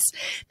something else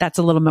that's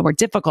a little bit more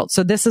difficult.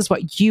 So this is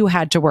what you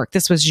had to work.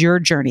 This was your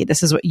journey.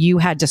 This is what you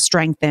had to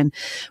strengthen,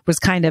 was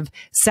kind of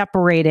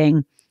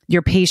separating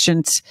your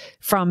patient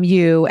from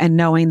you and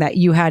knowing that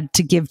you had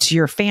to give to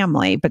your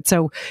family. But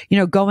so,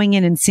 going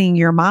in and seeing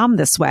your mom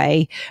this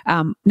way,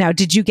 now,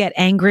 did you get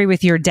angry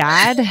with your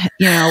dad?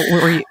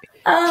 Were you...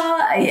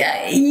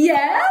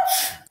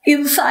 Yes.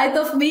 Inside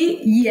of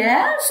me,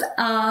 yes,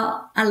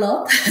 a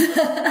lot.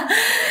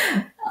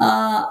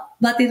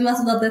 But it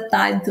was not the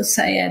time to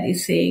say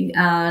anything.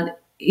 And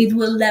it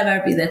will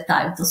never be the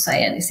time to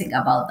say anything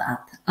about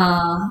that.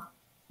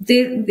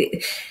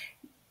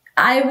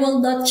 I will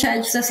not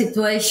change the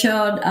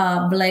situation,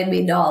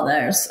 blaming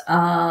others.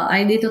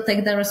 I need to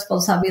take the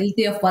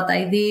responsibility of what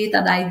I did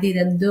and I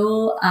didn't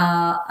do.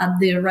 And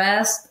the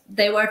rest,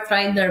 they were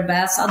trying their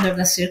best under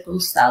the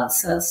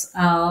circumstances.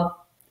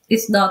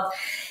 It's not,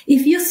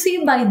 if you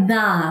see by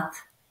that,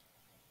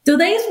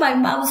 today is my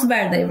mom's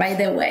birthday, by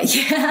the way.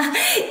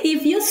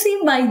 If you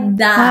see by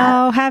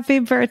that. Oh, happy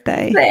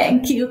birthday.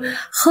 Thank you.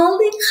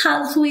 Holding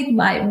hands with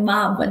my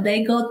mom when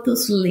they go to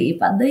sleep,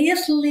 and they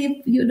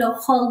sleep,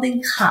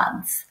 holding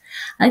hands.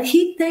 And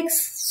he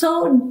takes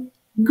so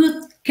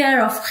good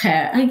care of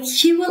her. And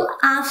he will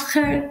ask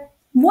her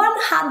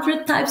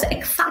 100 times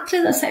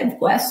exactly the same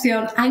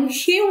question, and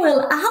he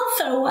will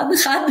answer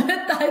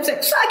 100 times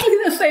exactly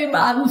the same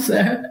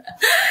answer.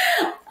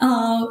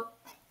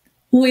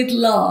 With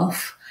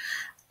love.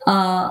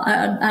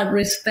 And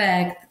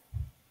respect,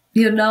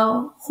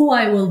 who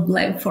I will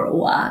blame for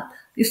what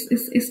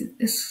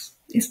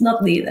is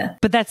not needed.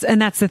 But that's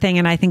the thing.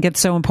 And I think it's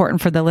so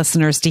important for the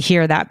listeners to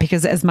hear that,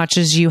 because as much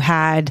as you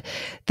had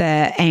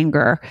the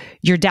anger,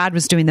 your dad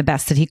was doing the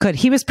best that he could.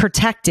 He was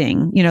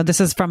protecting,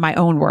 this is from my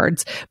own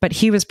words, but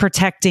he was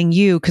protecting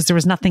you because there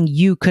was nothing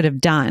you could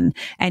have done.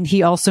 And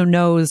he also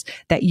knows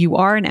that you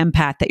are an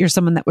empath, that you're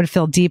someone that would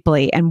feel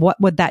deeply. And what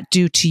would that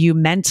do to you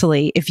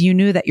mentally if you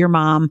knew that your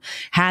mom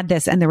had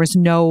this and there was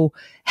no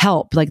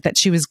help, like that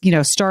she was,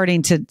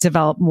 starting to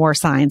develop more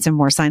signs and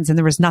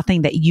there was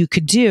nothing that you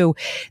could do?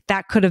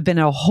 That could have been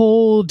a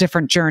whole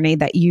different journey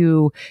that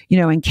you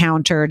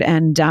encountered.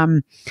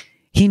 And,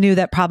 he knew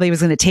that probably was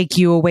going to take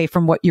you away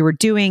from what you were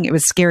doing. It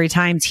was scary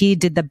times. He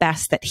did the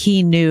best that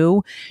he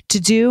knew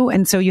to do.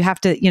 And so you have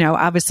to,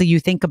 obviously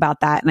you think about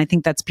that. And I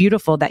think that's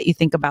beautiful that you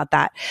think about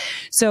that.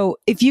 So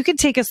if you could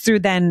take us through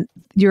then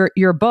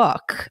your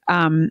book,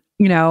 and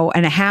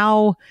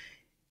how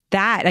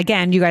that,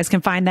 again, you guys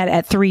can find that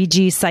at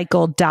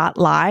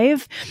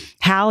 3gcycle.live,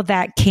 how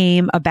that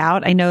came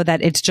about. I know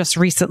that it's just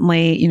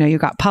recently, you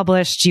got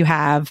published, you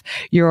have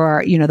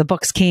your, the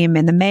books came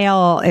in the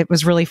mail. It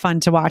was really fun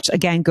to watch.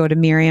 Again, go to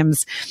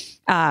Miriam's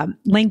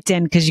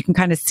LinkedIn, because you can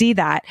kind of see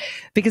that,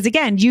 because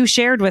again, you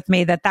shared with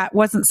me that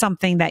wasn't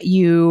something that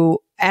you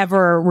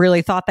ever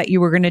really thought that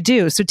you were going to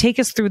do. So take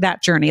us through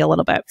that journey a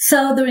little bit.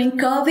 So during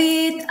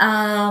COVID,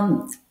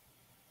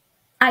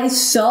 I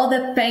saw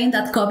the pain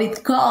that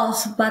COVID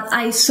caused, but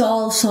I saw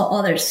also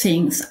other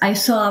things. I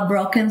saw a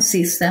broken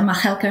system, a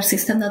healthcare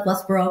system that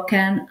was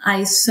broken.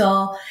 I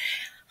saw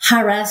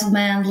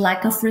harassment,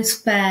 lack of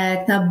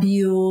respect,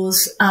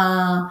 abuse,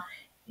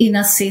 in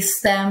a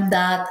system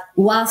that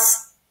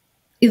was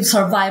in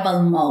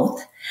survival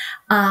mode.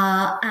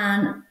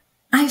 And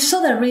I saw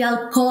the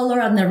real color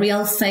and the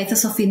real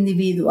faces of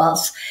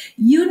individuals.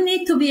 You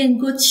need to be in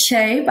good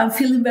shape and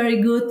feeling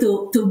very good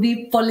to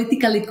be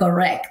politically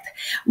correct.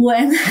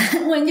 When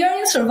you're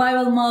in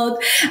survival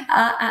mode,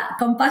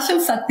 compassion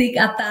fatigue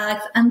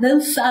attacks, and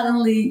then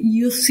suddenly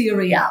you see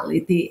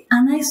reality.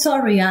 And I saw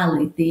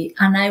reality,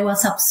 and I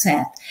was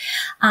upset.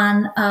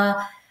 And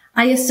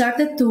I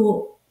started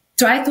to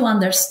try to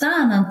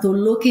understand and to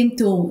look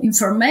into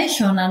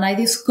information. And I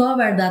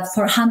discovered that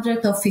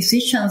 400 of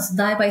physicians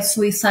die by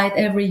suicide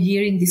every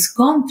year in this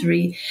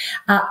country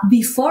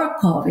before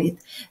COVID,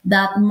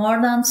 that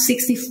more than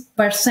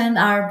 60%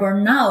 are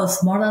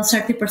burnouts, more than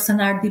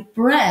 30% are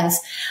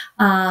depressed.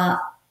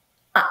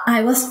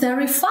 I was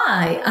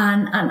terrified,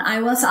 and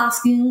I was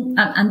asking,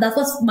 and that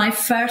was my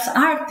first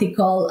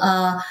article,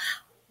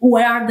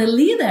 where are the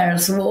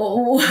leaders?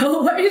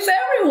 Where is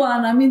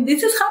everyone? I mean,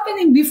 this is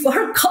happening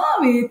before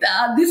COVID.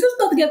 This is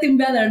not getting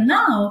better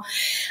now.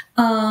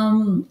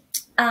 And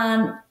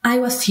I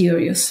was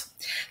furious.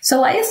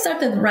 So I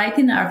started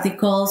writing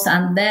articles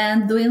and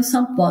then doing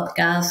some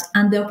podcasts,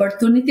 and the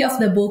opportunity of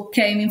the book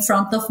came in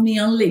front of me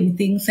on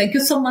LinkedIn. Thank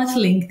you so much,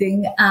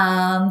 LinkedIn.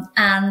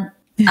 And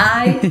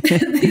I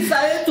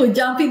decided to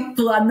jump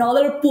into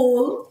another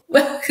pool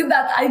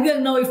that I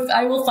don't know if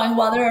I will find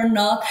water or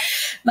not,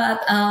 but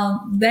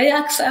they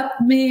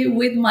accept me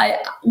with my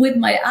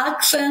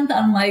accent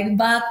and my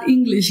bad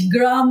English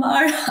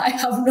grammar. I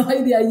have no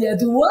idea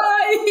yet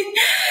why,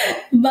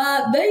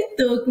 but they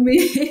took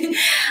me,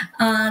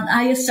 and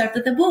I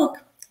started the book.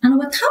 And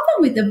what happened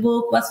with the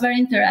book was very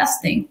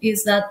interesting,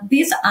 is that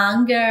this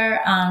anger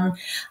and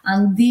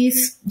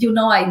this,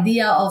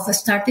 idea of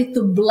starting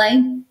to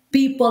blame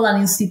people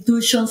and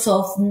institutions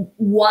of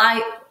why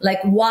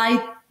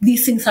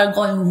these things are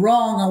going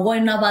wrong and why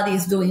nobody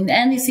is doing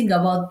anything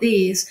about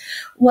this,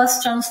 was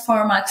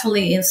transformed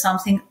actually in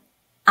something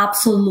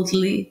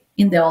absolutely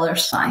in the other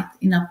side,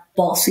 in a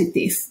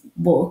positive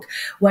book,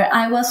 where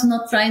I was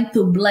not trying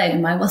to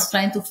blame, I was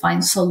trying to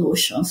find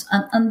solutions.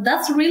 And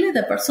that's really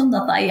the person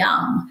that I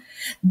am.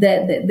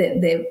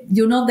 The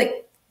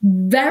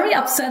very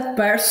upset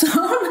person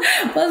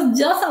was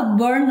just a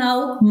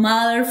burnout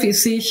mother,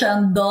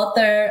 physician,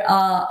 daughter,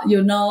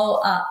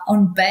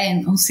 on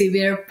pain, on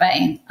severe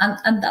pain.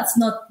 And that's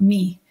not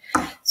me.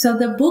 So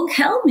the book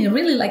helped me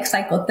really, like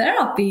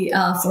psychotherapy,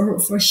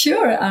 for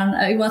sure. And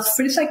it was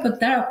free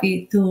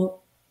psychotherapy to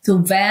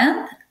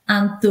vent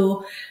and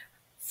to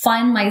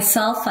find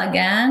myself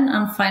again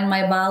and find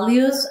my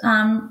values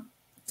and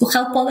to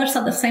help others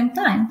at the same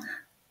time.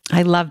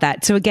 I love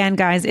that. So again,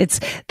 guys, it's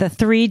the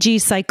 3G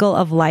cycle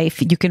of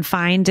life. You can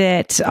find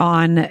it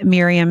on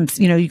Miriam's,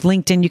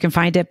 LinkedIn, you can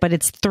find it, but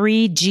it's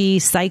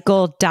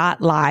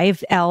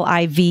 3gcycle.live,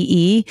 Live.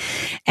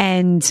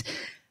 And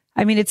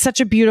I mean, it's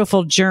such a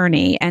beautiful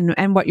journey.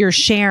 And what you're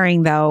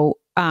sharing though,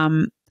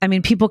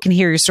 people can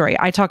hear your story.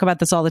 I talk about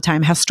this all the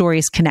time, how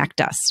stories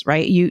connect us,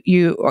 right?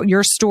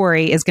 Your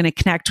story is going to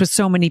connect with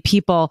so many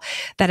people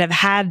that have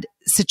had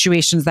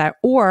situations that,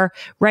 or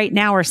right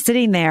now are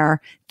sitting there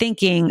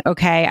thinking,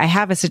 okay, I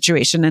have a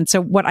situation. And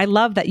so what I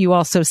love that you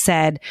also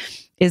said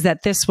is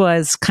that this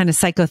was kind of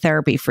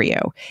psychotherapy for you.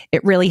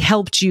 It really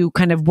helped you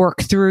kind of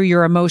work through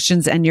your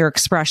emotions and your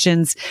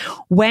expressions.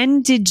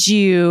 When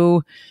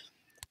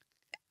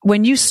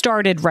you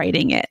started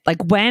writing it,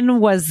 like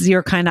when was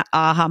your kind of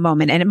aha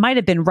moment? And it might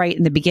have been right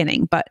in the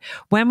beginning, but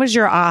when was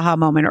your aha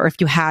moment, or if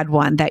you had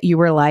one that you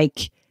were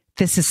like,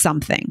 this is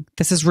something,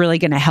 this is really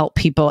going to help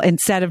people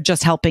instead of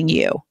just helping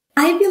you?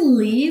 I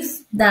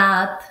believe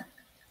that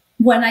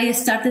when I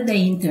started the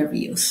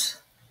interviews,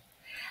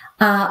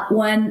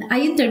 when I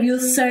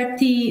interviewed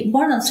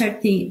more than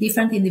 30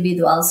 different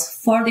individuals,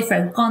 4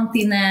 different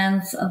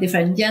continents,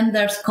 different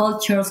genders,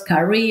 cultures,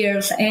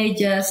 careers,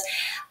 ages,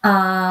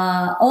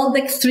 all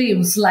the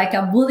extremes, like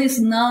a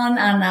Buddhist nun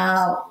and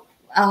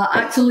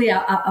actually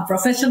a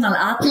professional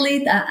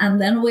athlete, and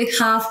then we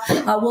have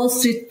a Wall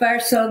Street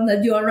person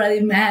that you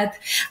already met,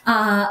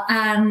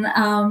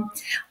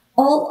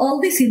 all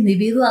these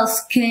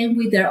individuals came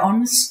with their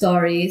own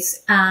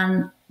stories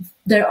and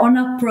their own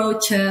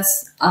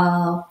approaches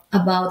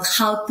about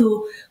how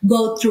to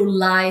go through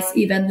life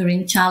even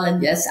during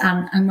challenges,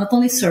 and not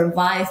only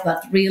survive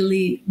but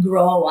really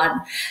grow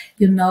and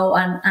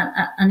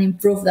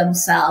improve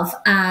themselves.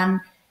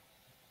 And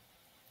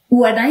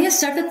when I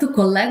started to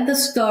collect the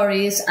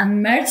stories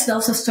and merge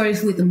those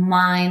stories with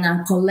mine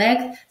and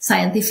collect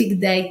scientific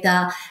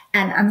data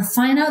and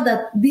find out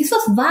that this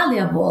was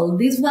valuable,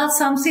 this was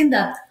something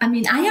that, I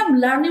am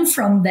learning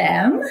from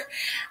them,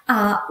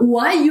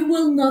 why you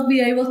will not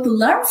be able to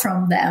learn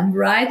from them,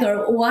 right?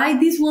 Or why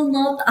this will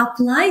not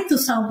apply to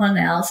someone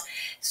else.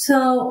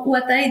 So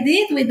what I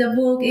did with the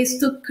book is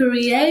to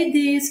create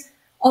this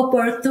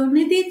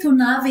opportunity to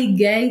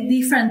navigate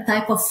different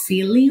type of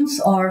feelings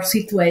or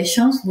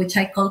situations, which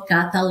I call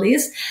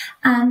catalysts,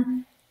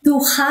 and to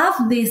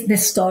have the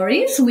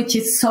stories, which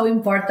is so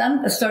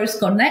important. The stories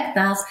connect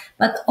us,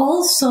 but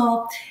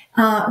also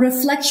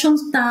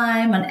reflection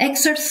time and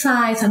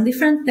exercise and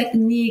different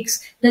techniques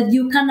that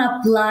you can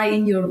apply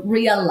in your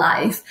real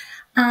life.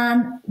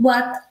 And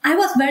what I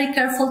was very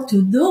careful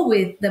to do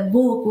with the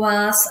book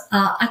was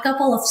a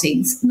couple of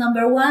things.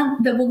 Number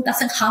one, the book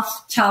doesn't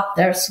have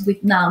chapters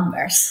with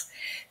numbers.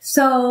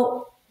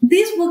 So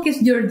this book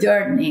is your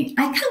journey.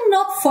 I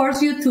cannot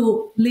force you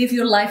to live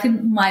your life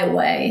in my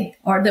way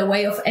or the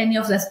way of any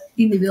of the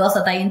individuals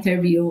that I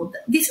interviewed.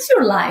 This is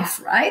your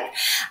life, right?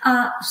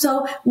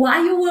 So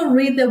why you will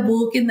read the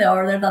book in the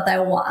order that I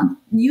want?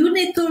 You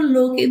need to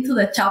look into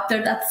the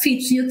chapter that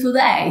fits you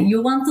today.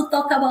 You want to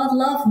talk about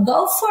love?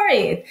 Go for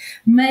it.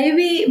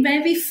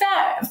 Maybe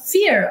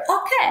fear.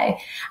 Okay.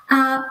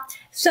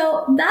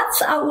 So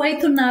that's a way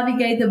to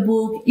navigate the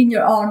book in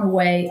your own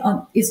way,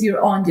 is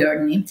your own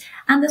journey.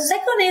 And the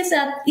second is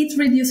that it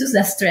reduces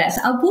the stress.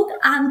 A book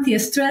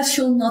anti-stress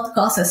should not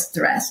cause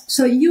stress.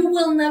 So you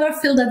will never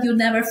feel that you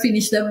never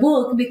finish the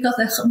book, because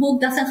the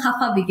book doesn't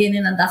have a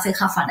beginning and doesn't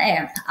have an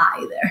end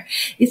either.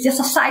 It's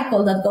just a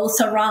cycle that goes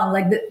around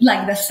like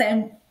the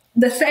same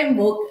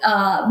book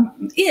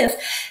is.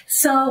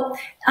 So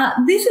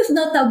this is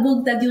not a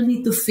book that you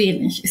need to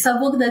finish. It's a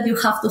book that you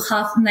have to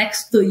have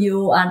next to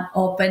you and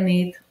open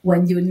it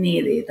when you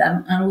need it,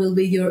 and will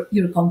be your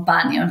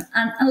companion.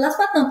 And last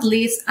but not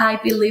least, I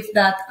believe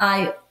that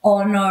I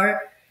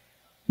honor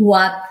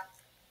what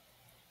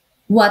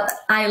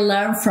I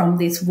learned from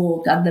this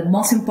book, and the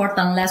most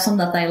important lesson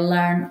that I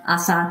learned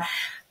as a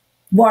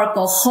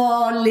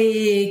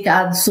workaholic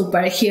and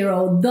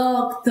superhero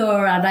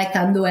doctor, and I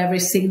can do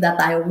everything that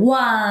I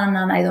want,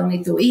 and I don't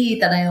need to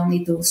eat, and I don't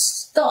need to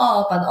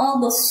stop, and all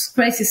those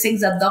crazy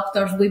things that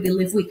doctors we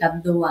believe we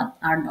can do and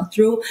are not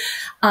true.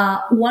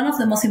 One of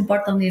the most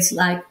important is,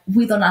 like,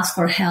 we don't ask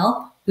for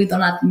help. We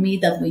don't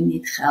admit that we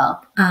need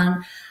help.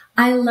 And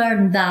I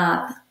learned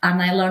that,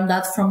 and I learned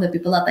that from the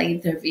people that I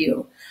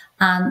interview.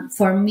 And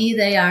for me,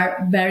 they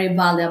are very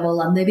valuable,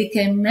 and they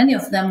became, many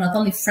of them, not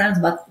only friends,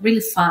 but really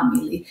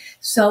family.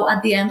 So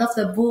at the end of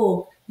the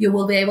book, you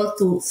will be able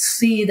to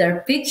see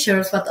their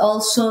pictures, but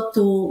also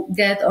to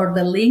get or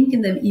the link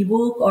in the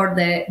ebook or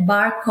the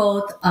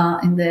barcode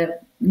in the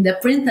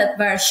printed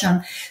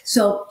version.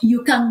 So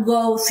you can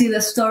go see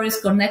the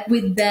stories, connect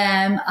with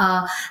them,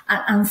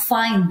 and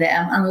find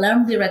them and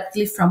learn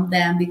directly from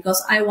them,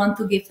 because I want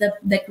to give them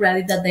the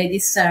credit that they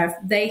deserve.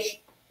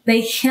 They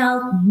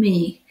helped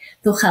me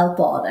to help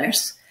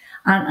others.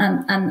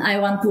 And I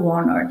want to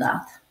honor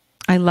that.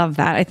 I love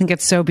that. I think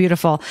it's so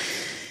beautiful.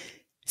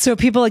 So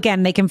people,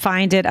 again, they can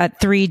find it at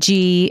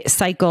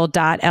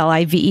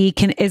 3gcycle.live.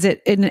 Is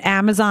it in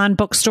Amazon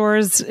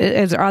bookstores?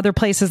 Is there other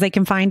places they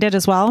can find it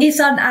as well?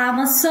 It's on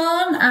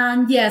Amazon,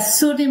 and yes,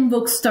 soon in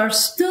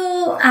bookstores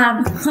too.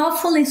 And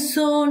hopefully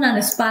soon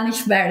a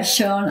Spanish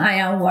version. I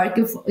am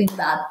working in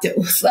that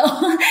too. So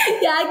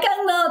yeah, I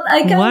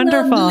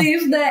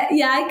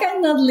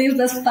cannot leave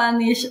the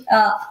Spanish,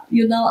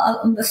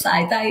 on the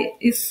site. I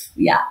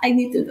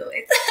need to do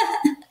it.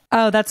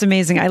 Oh, that's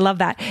amazing. I love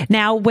that.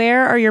 Now,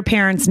 where are your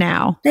parents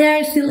now? They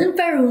are still in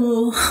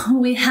Peru.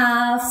 We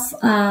have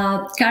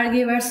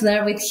caregivers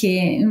there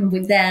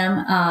with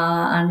them,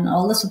 and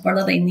all the support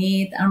that they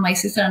need. And my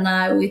sister and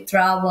I, we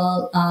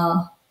travel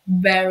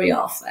very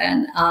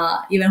often,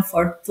 even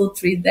for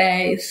 2-3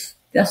 days,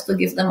 just to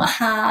give them a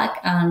hug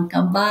and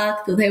come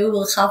back. Today we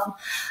will have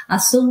a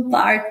Zoom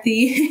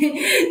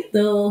party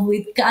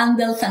with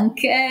candles and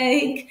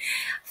cake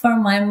for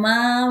my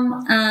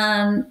mom,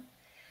 and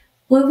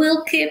we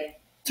will keep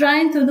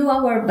trying to do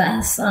our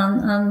best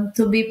and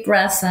to be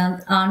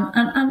present.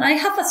 And I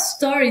have a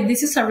story.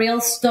 This is a real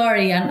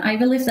story, and I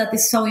believe that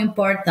is so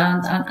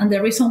important. And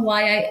the reason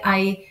why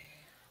I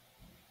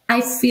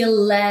feel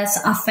less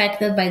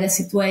affected by the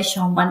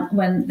situation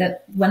when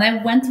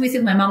I went to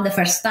visit my mom the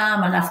first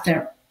time, and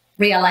after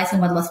realizing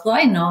what was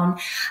going on,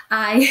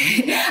 I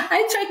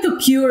tried to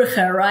cure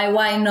her, right?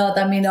 Why not?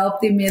 I mean,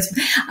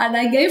 optimism. And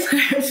I gave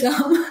her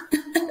some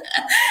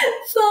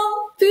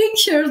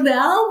pictures, the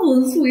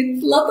albums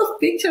with a lot of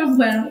pictures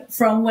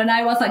from when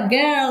I was a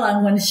girl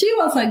and when she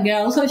was a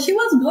girl. So she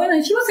was going,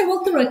 and she was able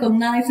to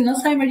recognize, in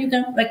Alzheimer's, you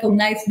can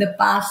recognize the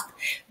past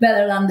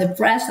better than the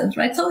present,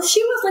 right? So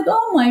she was like,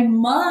 oh, my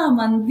mom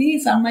and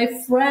this and my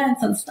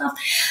friends and stuff.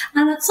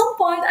 And at some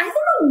point, I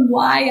don't know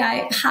why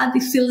I had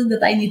this feeling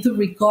that I need to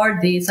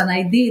record this, and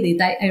I did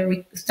it.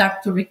 I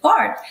started to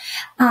record.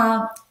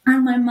 And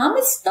my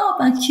mom stopped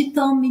and she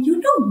told me, you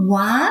know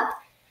what?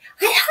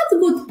 I had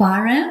good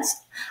parents.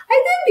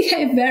 I didn't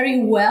behave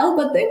very well,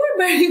 but they were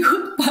very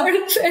good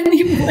parents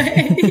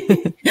anyway.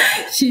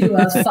 She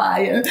was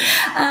fired.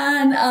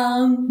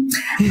 And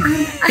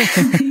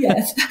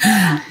yes.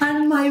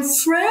 And my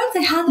friends,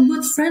 I had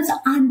good friends.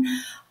 And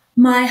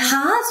my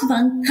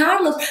husband,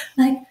 Carlos,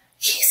 like,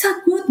 he's a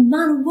good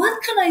man.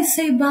 What can I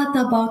say bad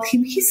about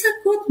him? He's a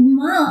good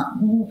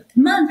man.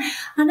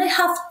 And I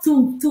have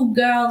two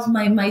girls,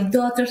 my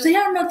daughters. They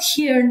are not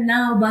here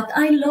now, but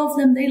I love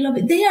them. They love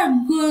it. They are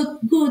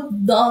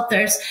good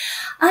daughters.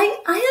 I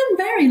am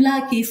very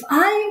lucky. If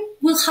I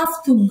will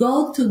have to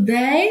go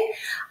today,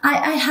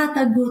 I had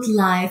a good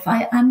life.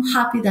 I'm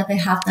happy that I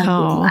have that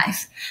good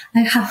life. I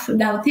have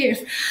now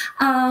tears.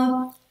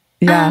 And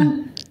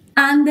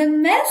the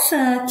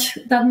message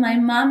that my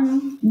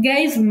mom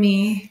gave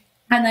me,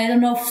 and I don't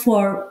know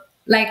for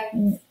like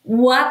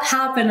what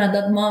happened at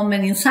that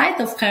moment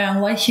inside of her and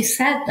why she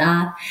said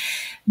that,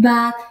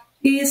 but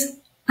is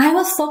I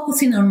was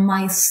focusing on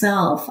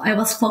myself. I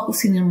was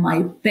focusing on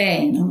my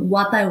pain, on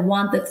what I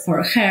wanted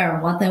for her,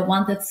 what I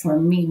wanted for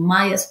me,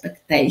 my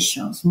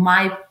expectations,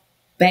 my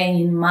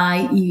pain,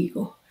 my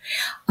ego.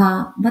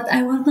 But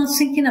I was not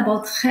thinking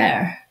about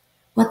her,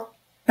 what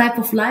type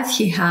of life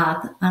she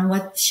had and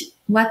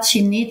what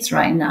she needs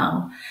right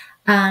now.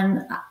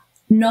 And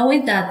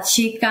knowing that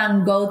she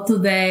can go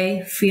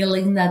today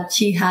feeling that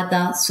she had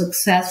a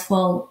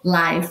successful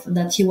life,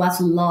 that she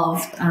was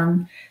loved.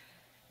 And,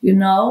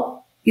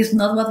 it's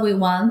not what we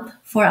want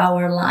for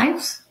our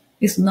lives.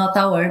 It's not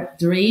our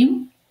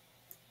dream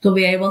to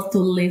be able to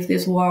leave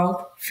this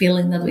world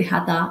feeling that we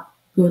had a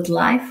good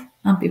life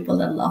and people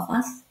that love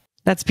us.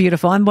 That's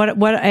beautiful. And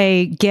what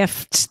a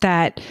gift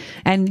that,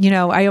 and,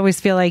 I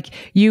always feel like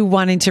you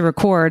wanting to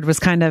record was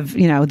kind of,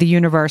 the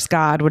universe,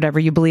 God, whatever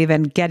you believe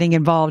in, getting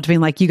involved,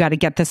 being like, you got to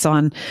get this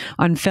on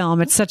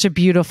film. It's such a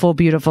beautiful,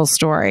 beautiful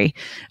story.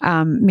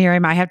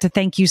 Miriam, I have to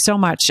thank you so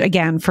much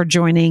again for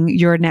joining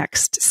Your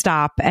Next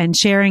Stop and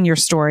sharing your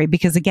story,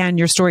 because again,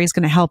 your story is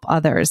going to help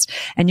others.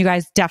 And you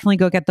guys definitely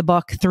go get the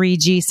book,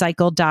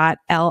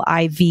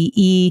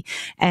 3gcycle.live.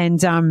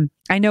 And,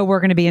 I know we're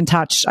going to be in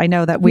touch. I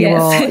know that we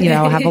will,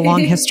 have a long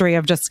history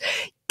of just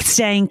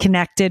staying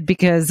connected,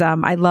 because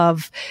I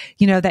love,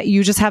 that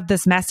you just have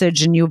this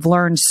message and you've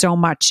learned so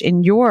much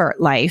in your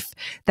life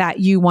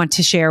that you want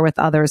to share with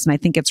others. And I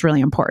think it's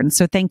really important.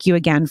 So thank you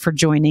again for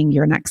joining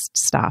Your Next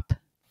Stop.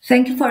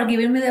 Thank you for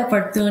giving me the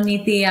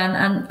opportunity.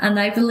 And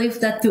I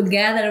believe that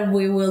together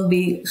we will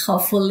be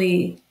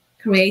hopefully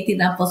creating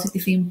a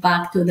positive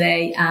impact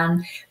today.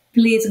 And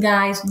please,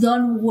 guys,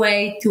 don't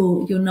wait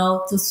to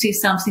see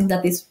something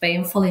that is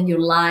painful in your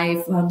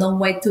life. Or don't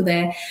wait to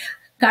the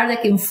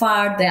cardiac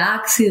infarct, the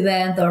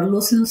accident, or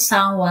losing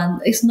someone.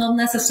 It's not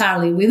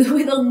necessarily.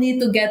 We don't need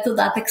to get to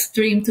that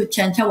extreme to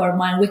change our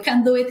mind. We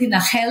can do it in a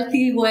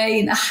healthy way,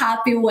 in a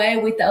happy way,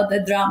 without the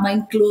drama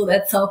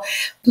included. So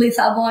please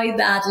avoid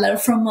that. Learn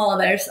from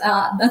others.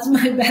 That's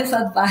my best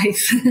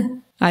advice.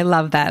 I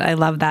love that. I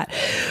love that.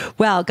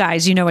 Well,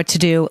 guys, you know what to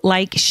do.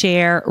 Like,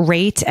 share,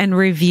 rate, and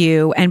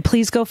review. And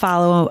please go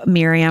follow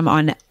Miriam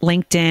on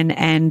LinkedIn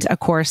and, of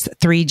course,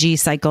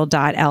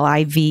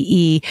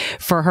 3gcycle.live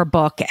for her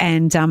book.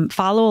 And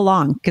follow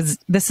along, because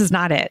this is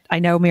not it. I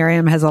know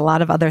Miriam has a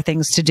lot of other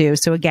things to do.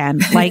 So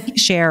again, like,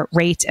 share,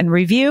 rate, and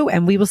review.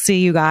 And we will see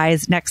you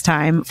guys next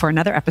time for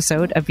another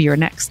episode of Your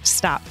Next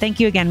Stop. Thank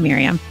you again,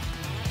 Miriam.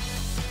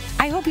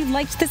 I hope you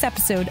liked this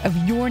episode of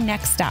Your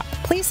Next Stop.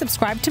 Please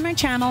subscribe to my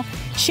channel,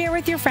 share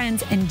with your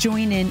friends, and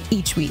join in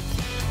each week.